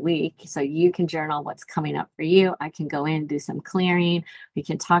 times a week. So you can journal what's coming up for you. I can go in and do some clearing. We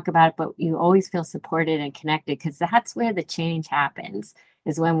can talk about it, but you always feel supported and connected, because that's where the change happens,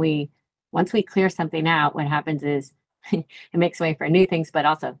 is when once we clear something out, what happens is it makes way for new things, but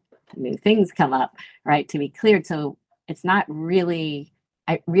also new things come up, right, to be cleared. So it's not really,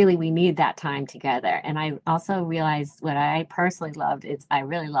 we need that time together. And I also realized what I personally loved is I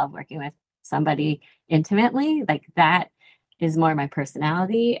really love working with somebody intimately. Like, that is more my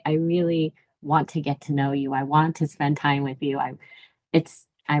personality. I really want to get to know you. I want to spend time with you.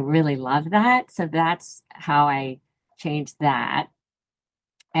 I really love that. So that's how I changed that.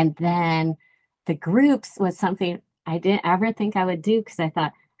 And then the groups was something I didn't ever think I would do because I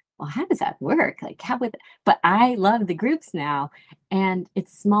thought, well, how does that work? Like, how would, but I love the groups now, and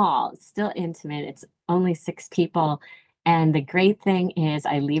it's small, it's still intimate, it's only 6 people. And the great thing is,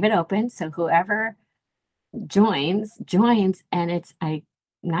 I leave it open. So whoever joins, and I'm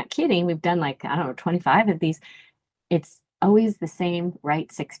not kidding. We've done like, I don't know, 25 of these. It's always the same,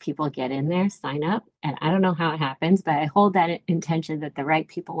 right? 6 people get in there, sign up. And I don't know how it happens, but I hold that intention that the right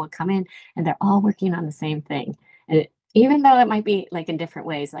people will come in and they're all working on the same thing. And even though it might be like in different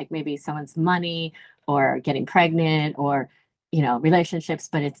ways, like maybe someone's money or getting pregnant or, relationships,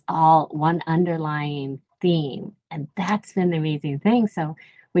 but it's all one underlying theme. And that's been the amazing thing. So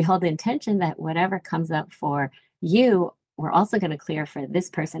we hold the intention that whatever comes up for you, we're also going to clear for this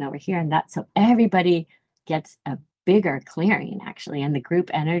person over here. And that's so everybody gets a bigger clearing, actually. And the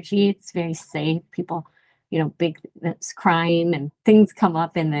group energy, it's very safe. People, big that's crying and things come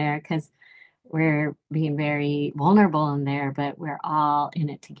up in there because we're being very vulnerable in there, but we're all in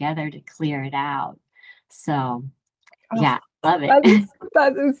it together to clear it out. So yeah, love it.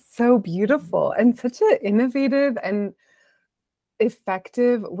 That is so beautiful and such an innovative and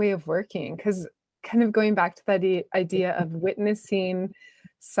effective way of working, because kind of going back to that idea of witnessing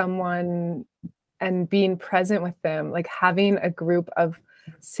someone and being present with them, like having a group of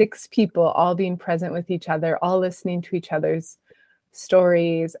 6 people all being present with each other, all listening to each other's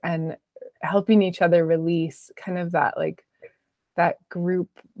stories and helping each other release, kind of that like that group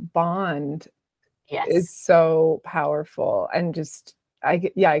bond. Yes. Is so powerful. And just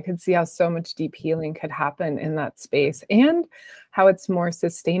I could see how so much deep healing could happen in that space, and how it's more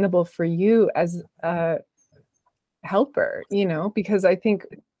sustainable for you as a helper, because I think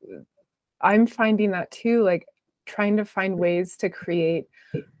I'm finding that too, like trying to find ways to create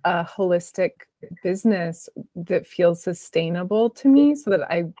a holistic business that feels sustainable to me so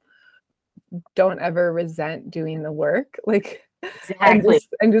that I don't ever resent doing the work. Like, exactly.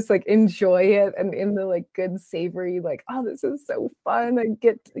 and just like enjoy it, and in the like good savory, like, oh, this is so fun. I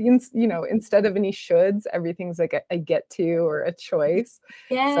get, instead of any shoulds, everything's like a get to or a choice.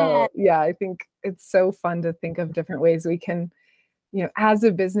 Yeah. So yeah, I think it's so fun to think of different ways we can, as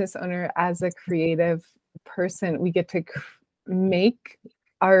a business owner, as a creative person, we get to make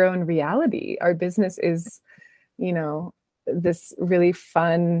our own reality. Our business is, this really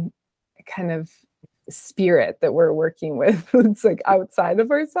fun kind of spirit that we're working with. It's like outside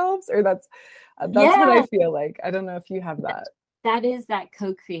of ourselves, or that's what I feel like. I don't know if you have that. That is that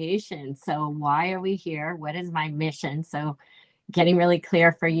co-creation. So why are we here? What is my mission? So getting really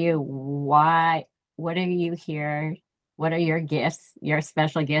clear for you, what are you here? What are your gifts, your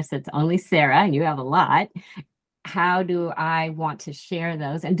special gifts? It's only Sarah, and you have a lot. How do I want to share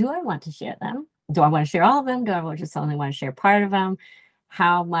those? And do I want to share them? Do I want to share all of them? Do I just only want to share part of them?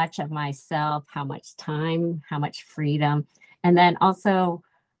 How much of myself, how much time, how much freedom? And then also,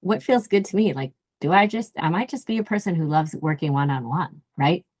 what feels good to me? Like, I might just be a person who loves working one-on-one,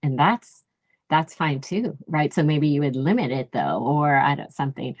 right? And that's fine too, right? So maybe you would limit it though, or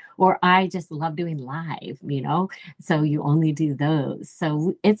something, or I just love doing live, so you only do those.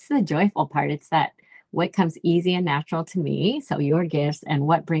 So it's the joyful part. It's that what comes easy and natural to me. So your gifts, and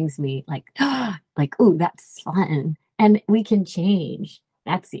what brings me like, oh, that's fun. And we can change.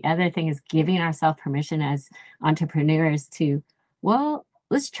 That's the other thing, is giving ourselves permission as entrepreneurs to, well,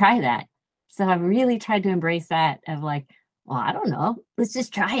 let's try that. So I've really tried to embrace that of like, well, I don't know, let's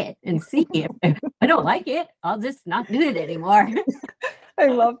just try it and see. If I don't like it, I'll just not do it anymore. I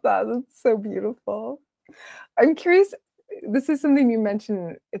love that. That's so beautiful. I'm curious, this is something you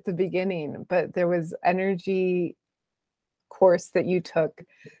mentioned at the beginning, but there was energy course that you took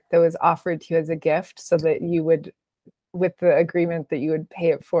that was offered to you as a gift so that you would, with the agreement that you would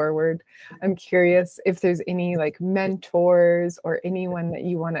pay it forward. I'm curious if there's any like mentors or anyone that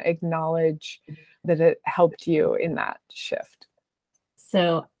you want to acknowledge that it helped you in that shift.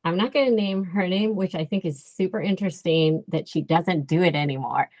 So I'm not going to name her name, which I think is super interesting that she doesn't do it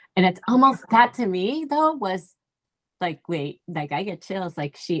anymore. And it's almost, that to me though was like, wait, like I get chills.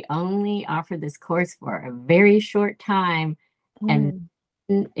 Like, she only offered this course for a very short time and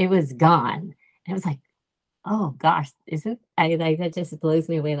it was gone. And I was like, oh gosh, that just blows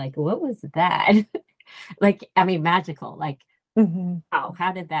me away. Like, what was that? Like, I mean, magical. Like, oh,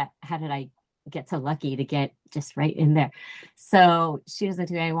 how did I get so lucky to get just right in there? So she doesn't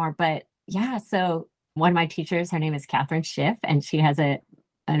do it anymore. But yeah, so one of my teachers, her name is Catherine Schiff, and she has an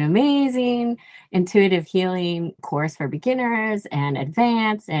amazing intuitive healing course for beginners and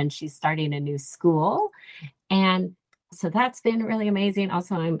advanced, and she's starting a new school. And So that's been really amazing.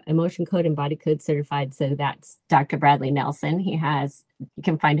 Also, I'm emotion code and body code certified. So that's Dr. Bradley Nelson. You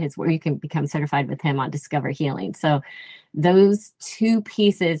can find his work, you can become certified with him on Discover Healing. So those two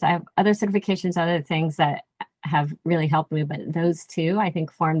pieces, I have other certifications, other things that have really helped me, but those two, I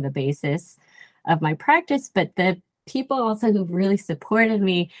think, form the basis of my practice. But the people also who've really supported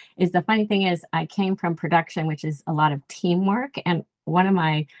me is the funny thing is I came from production, which is a lot of teamwork. And one of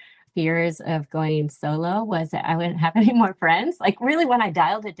my fears of going solo was that I wouldn't have any more friends. Like really when I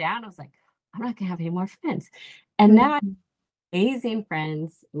dialed it down, I was like, I'm not gonna have any more friends. And now I have amazing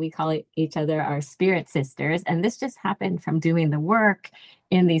friends. We call each other our spirit sisters. And this just happened from doing the work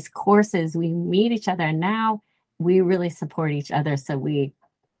in these courses. We meet each other and now we really support each other. So we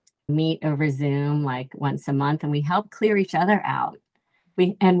meet over Zoom like once a month and we help clear each other out.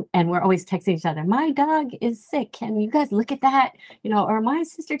 And we're always texting each other. My dog is sick. Can you guys look at that? Or my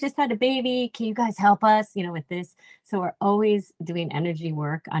sister just had a baby. Can you guys help us, with this? So we're always doing energy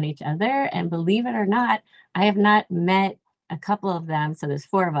work on each other. And believe it or not, I have not met a couple of them. So there's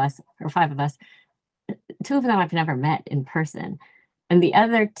 4 of us or 5 of us. 2 of them I've never met in person. And the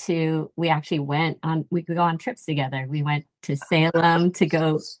other 2, we could go on trips together. We went to Salem to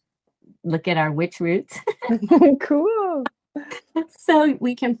go look at our witch roots. Cool. So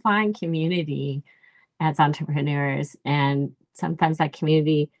we can find community as entrepreneurs. And sometimes that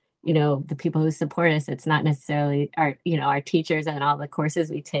community, the people who support us, it's not necessarily our teachers and all the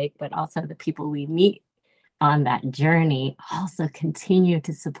courses we take, but also the people we meet on that journey also continue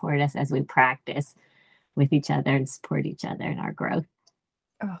to support us as we practice with each other and support each other in our growth.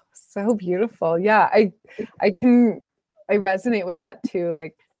 Oh, so beautiful. Yeah, I resonate with that too.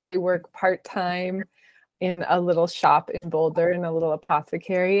 Like I work part-time in a little shop in Boulder in a little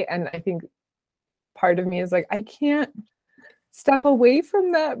apothecary. And I think part of me is like, I can't step away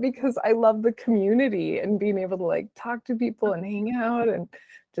from that because I love the community and being able to like talk to people and hang out and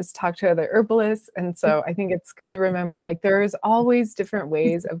just talk to other herbalists. And so I think it's good to remember like there's always different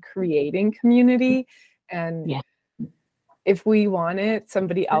ways of creating community. And if we want it,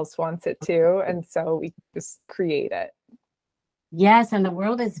 somebody else wants it too. And so we just create it. Yes, and the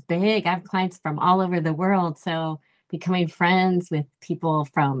world is big. I have clients from all over the world. So becoming friends with people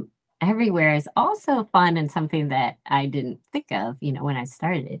from everywhere is also fun and something that I didn't think of, when I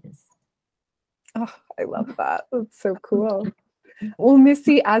started. Oh, I love that. That's so cool. Well,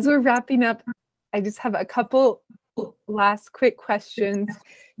 Missy, as we're wrapping up, I just have a couple last quick questions.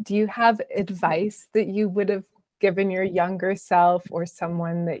 Do you have advice that you would have given your younger self or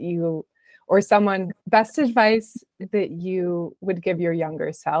best advice that you would give your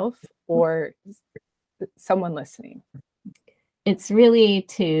younger self or someone listening? It's really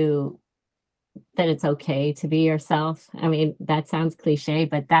that it's okay to be yourself. I mean, that sounds cliche,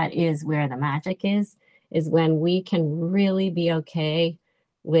 but that is where the magic is when we can really be okay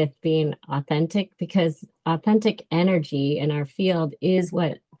with being authentic, because authentic energy in our field is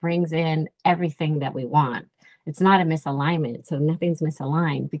what brings in everything that we want. It's not a misalignment. So nothing's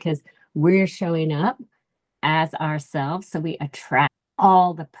misaligned because we're showing up as ourselves. So we attract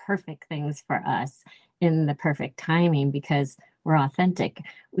all the perfect things for us in the perfect timing because we're authentic.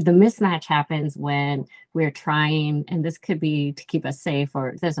 The mismatch happens when we're trying, and this could be to keep us safe,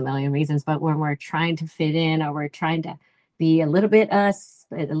 or there's a million reasons, but when we're trying to fit in or we're trying to be a little bit us,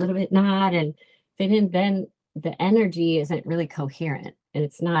 but a little bit not, and fit in, then the energy isn't really coherent and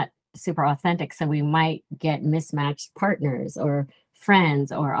it's not super authentic. So we might get mismatched partners or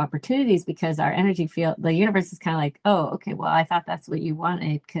friends or opportunities because our energy field, the universe is kind of like, oh, okay, well, I thought that's what you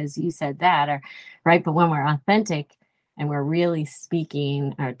wanted because you said that, or right. But when we're authentic and we're really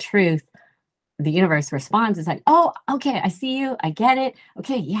speaking our truth, the universe responds. It's like, oh, okay, I see you. I get it.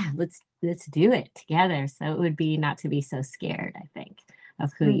 Okay, yeah, let's do it together. So it would be not to be so scared, I think,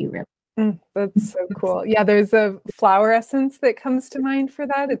 of who you really. That's so cool. Yeah, there's a flower essence that comes to mind for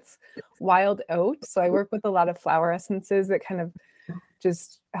that. It's wild oat. So I work with a lot of flower essences that kind of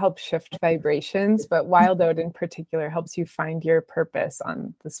just help shift vibrations, but wild oat in particular helps you find your purpose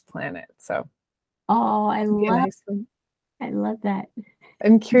on this planet. So I love that.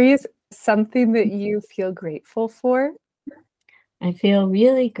 I'm curious, something that you feel grateful for? I feel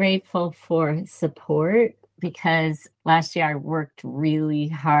really grateful for support because last year I worked really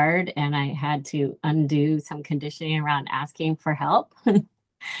hard and I had to undo some conditioning around asking for help.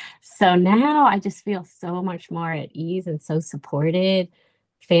 So now I just feel so much more at ease and so supported.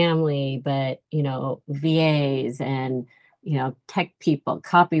 Family, but VAs and tech people,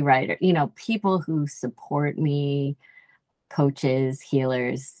 copywriter, people who support me, coaches,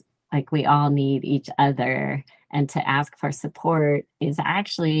 healers, like we all need each other. And to ask for support is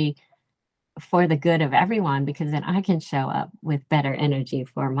actually for the good of everyone, because then I can show up with better energy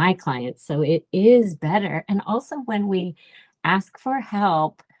for my clients. So it is better. And also, when we ask for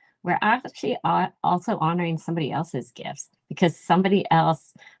help, we're actually also honoring somebody else's gifts, because somebody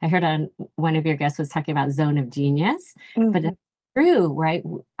else, I heard on one of your guests was talking about zone of genius, but Mhm. it's true, right?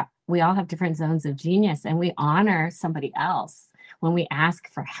 We all have different zones of genius, and we honor somebody else when we ask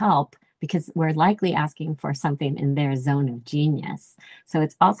for help, because we're likely asking for something in their zone of genius. So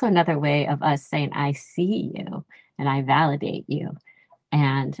it's also another way of us saying, I see you and I validate you.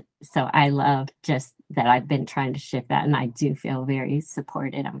 And so I love just that I've been trying to shift that. And I do feel very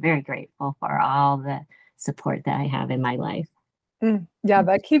supported. I'm very grateful for all the support that I have in my life. Yeah,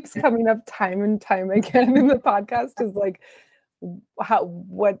 that keeps coming up time and time again in the podcast is like,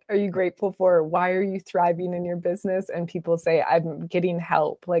 what are you grateful for? Why are you thriving in your business? And people say, I'm getting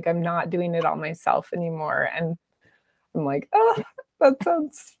help. Like, I'm not doing it all myself anymore. And I'm like, oh, that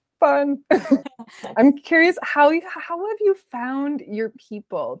sounds fun. I'm curious, how have you found your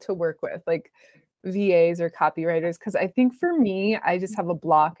people to work with, like VAs or copywriters? Because I think for me, I just have a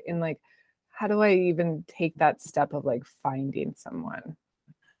block in like, how do I even take that step of like finding someone?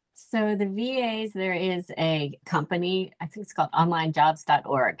 So the VAs, there is a company, I think it's called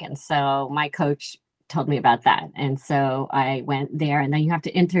onlinejobs.org. And so my coach told me about that. And so I went there, and then you have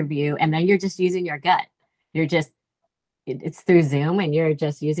to interview, and then you're just using your gut. You're just, it's through Zoom, and you're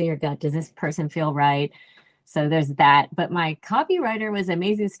just using your gut. Does this person feel right? So there's that. But my copywriter was an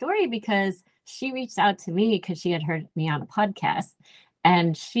amazing story, because she reached out to me because she had heard me on a podcast.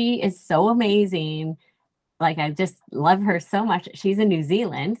 And she is so amazing. Like, I just love her so much. She's in New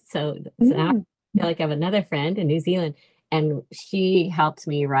Zealand. So now Mm. I feel like I have another friend in New Zealand. And she helped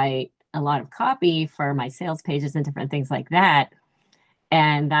me write a lot of copy for my sales pages and different things like that.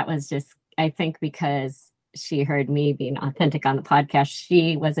 And that was just, I think, because she heard me being authentic on the podcast,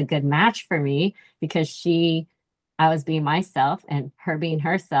 she was a good match for me, because I was being myself, and her being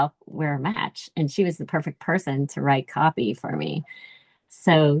herself, we're a match. And she was the perfect person to write copy for me.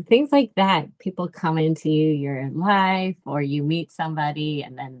 So things like that, people come into your life, or you meet somebody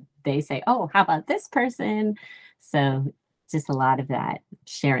and then they say, oh, how about this person? So just a lot of that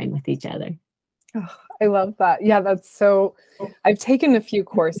sharing with each other. Oh, I love that. Yeah, that's so, I've taken a few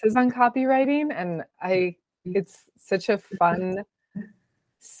courses on copywriting, and it's such a fun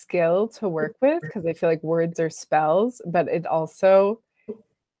skill to work with because I feel like words are spells, but it also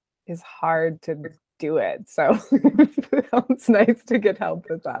is hard to do it. So it's nice to get help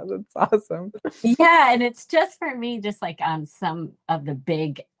with that. That's awesome. Yeah, and it's just for me, just like on some of the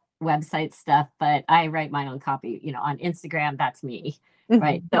big website stuff, but I write my own copy, on Instagram, that's me,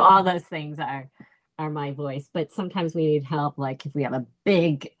 right? Mhm. So all those things are my voice. But sometimes we need help, like if we have a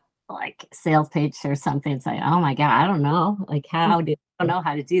big like sales page or something, it's like, oh my God, I don't know. Like I don't know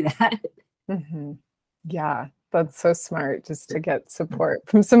how to do that. Mhm. Yeah, that's so smart just to get support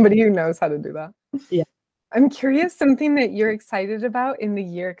from somebody who knows how to do that. Yeah. I'm curious, something that you're excited about in the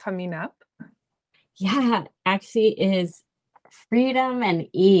year coming up? Yeah, actually is freedom and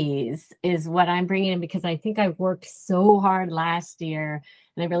ease is what I'm bringing in, because I think I worked so hard last year,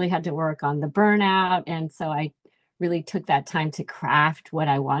 and I really had to work on the burnout. And so I really took that time to craft what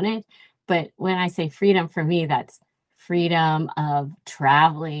I wanted. But when I say freedom, for me, that's freedom of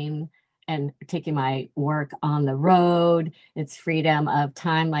traveling and taking my work on the road. It's freedom of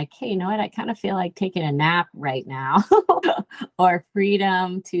time, like, hey, you know what? I kind of feel like taking a nap right now. Or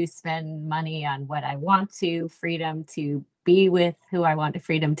freedom to spend money on what I want to, freedom to be with who I want,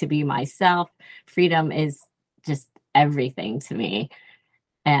 freedom to be myself. Freedom is just everything to me.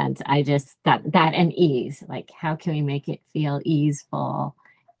 And I just that and ease, like how can we make it feel easeful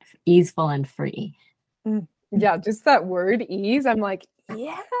and free? Mm, yeah, just that word ease. I'm like,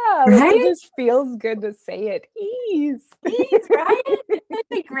 yeah, like it Right? just feels good to say it. Ease. Ease, right? It's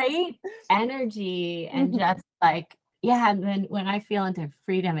such a great energy, and Mhm. just like, yeah, and then when I feel into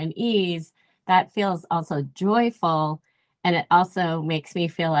freedom and ease, that feels also joyful. And it also makes me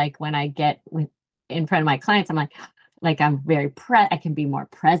feel like when I get in front of my clients, I'm like I'm I can be more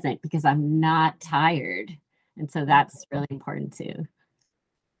present because I'm not tired. And so that's really important too.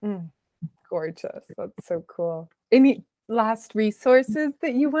 Mm, gorgeous. That's so cool. Any last resources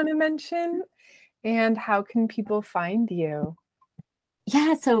that you want to mention? And how can people find you?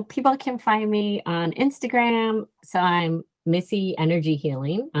 Yeah, so people can find me on Instagram. So I'm Missy Energy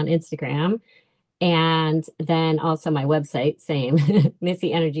Healing on Instagram. And then also my website, same,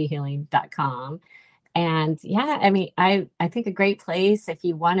 missyenergyhealing.com. And yeah, I mean, I think a great place if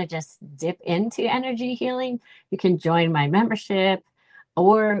you want to just dip into energy healing, you can join my membership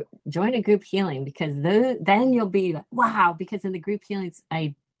or join a group healing, because then you'll be like, wow, because in the group healings,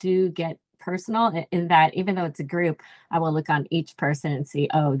 I do get personal in that even though it's a group, I will look on each person and see,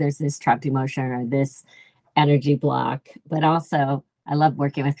 oh, there's this trapped emotion or this energy block. But also, I love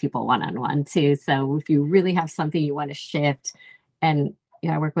working with people one-on-one too. So if you really have something you want to shift, and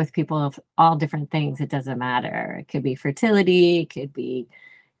I work with people of all different things, it doesn't matter. It could be fertility, it could be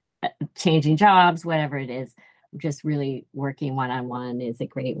changing jobs, whatever it is. Just really working one-on-one is a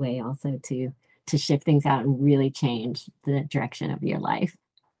great way also to shift things out and really change the direction of your life.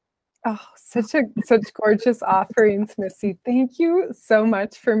 Oh, such gorgeous offerings, Missy. Thank you so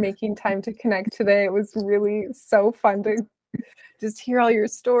much for making time to connect today. It was really so fun to just hear all your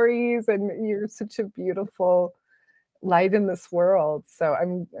stories, and you're such a beautiful light in this world. So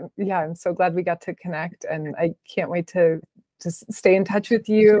I'm so glad we got to connect, and I can't wait to just stay in touch with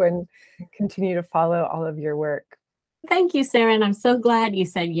you and continue to follow all of your work. Thank you, Sarah. And I'm so glad you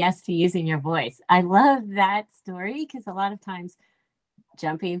said yes to using your voice. I love that story because a lot of times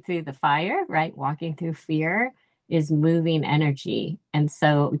jumping through the fire, right? Walking through fear is moving energy. And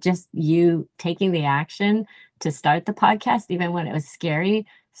so just you taking the action to start the podcast, even when it was scary,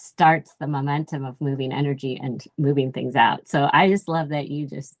 starts the momentum of moving energy and moving things out. So I just love that you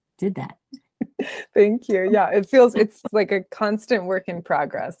just did that. Thank you. Yeah, it's like a constant work in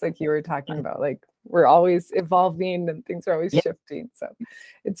progress, like you were talking about. Like we're always evolving and things are always shifting. So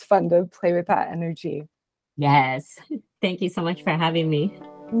it's fun to play with that energy. Yes. Thank you so much for having me.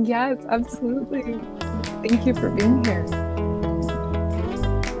 Yes, absolutely. Thank you for being here.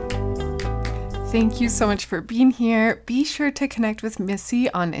 Thank you so much for being here. Be sure to connect with Missy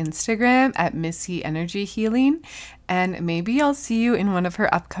on Instagram at Missy Energy Healing, and maybe I'll see you in one of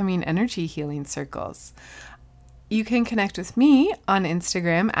her upcoming energy healing circles. You can connect with me on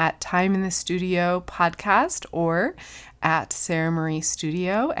Instagram at Time in the Studio Podcast or at Sarah Marie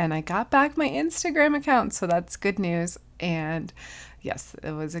Studio. And I got back my Instagram account, so that's good news. And yes,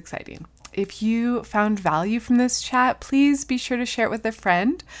 it was exciting. If you found value from this chat, please be sure to share it with a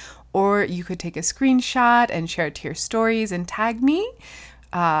friend, or you could take a screenshot and share it to your stories and tag me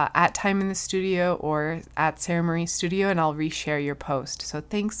at Time in the Studio or at Sarah Marie Studio, and I'll reshare your post. So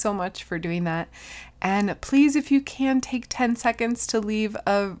thanks so much for doing that. And please, if you can, take 10 seconds to leave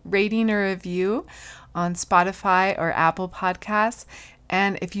a rating or review on Spotify or Apple Podcasts.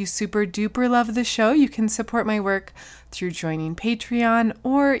 And if you super duper love the show, you can support my work through joining Patreon,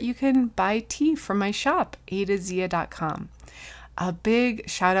 or you can buy tea from my shop, adazia.com. A big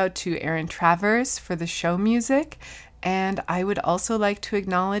shout out to Aaron Travers for the show music. And I would also like to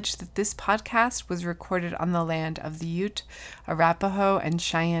acknowledge that this podcast was recorded on the land of the Ute, Arapaho, and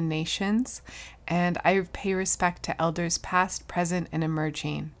Cheyenne nations. And I pay respect to elders past, present, and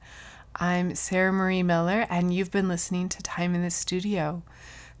emerging. I'm Sarah Marie Miller, and you've been listening to Time in the Studio.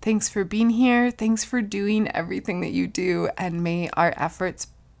 Thanks for being here. Thanks for doing everything that you do, and may our efforts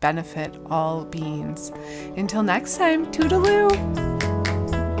benefit all beings. Until next time, toodaloo!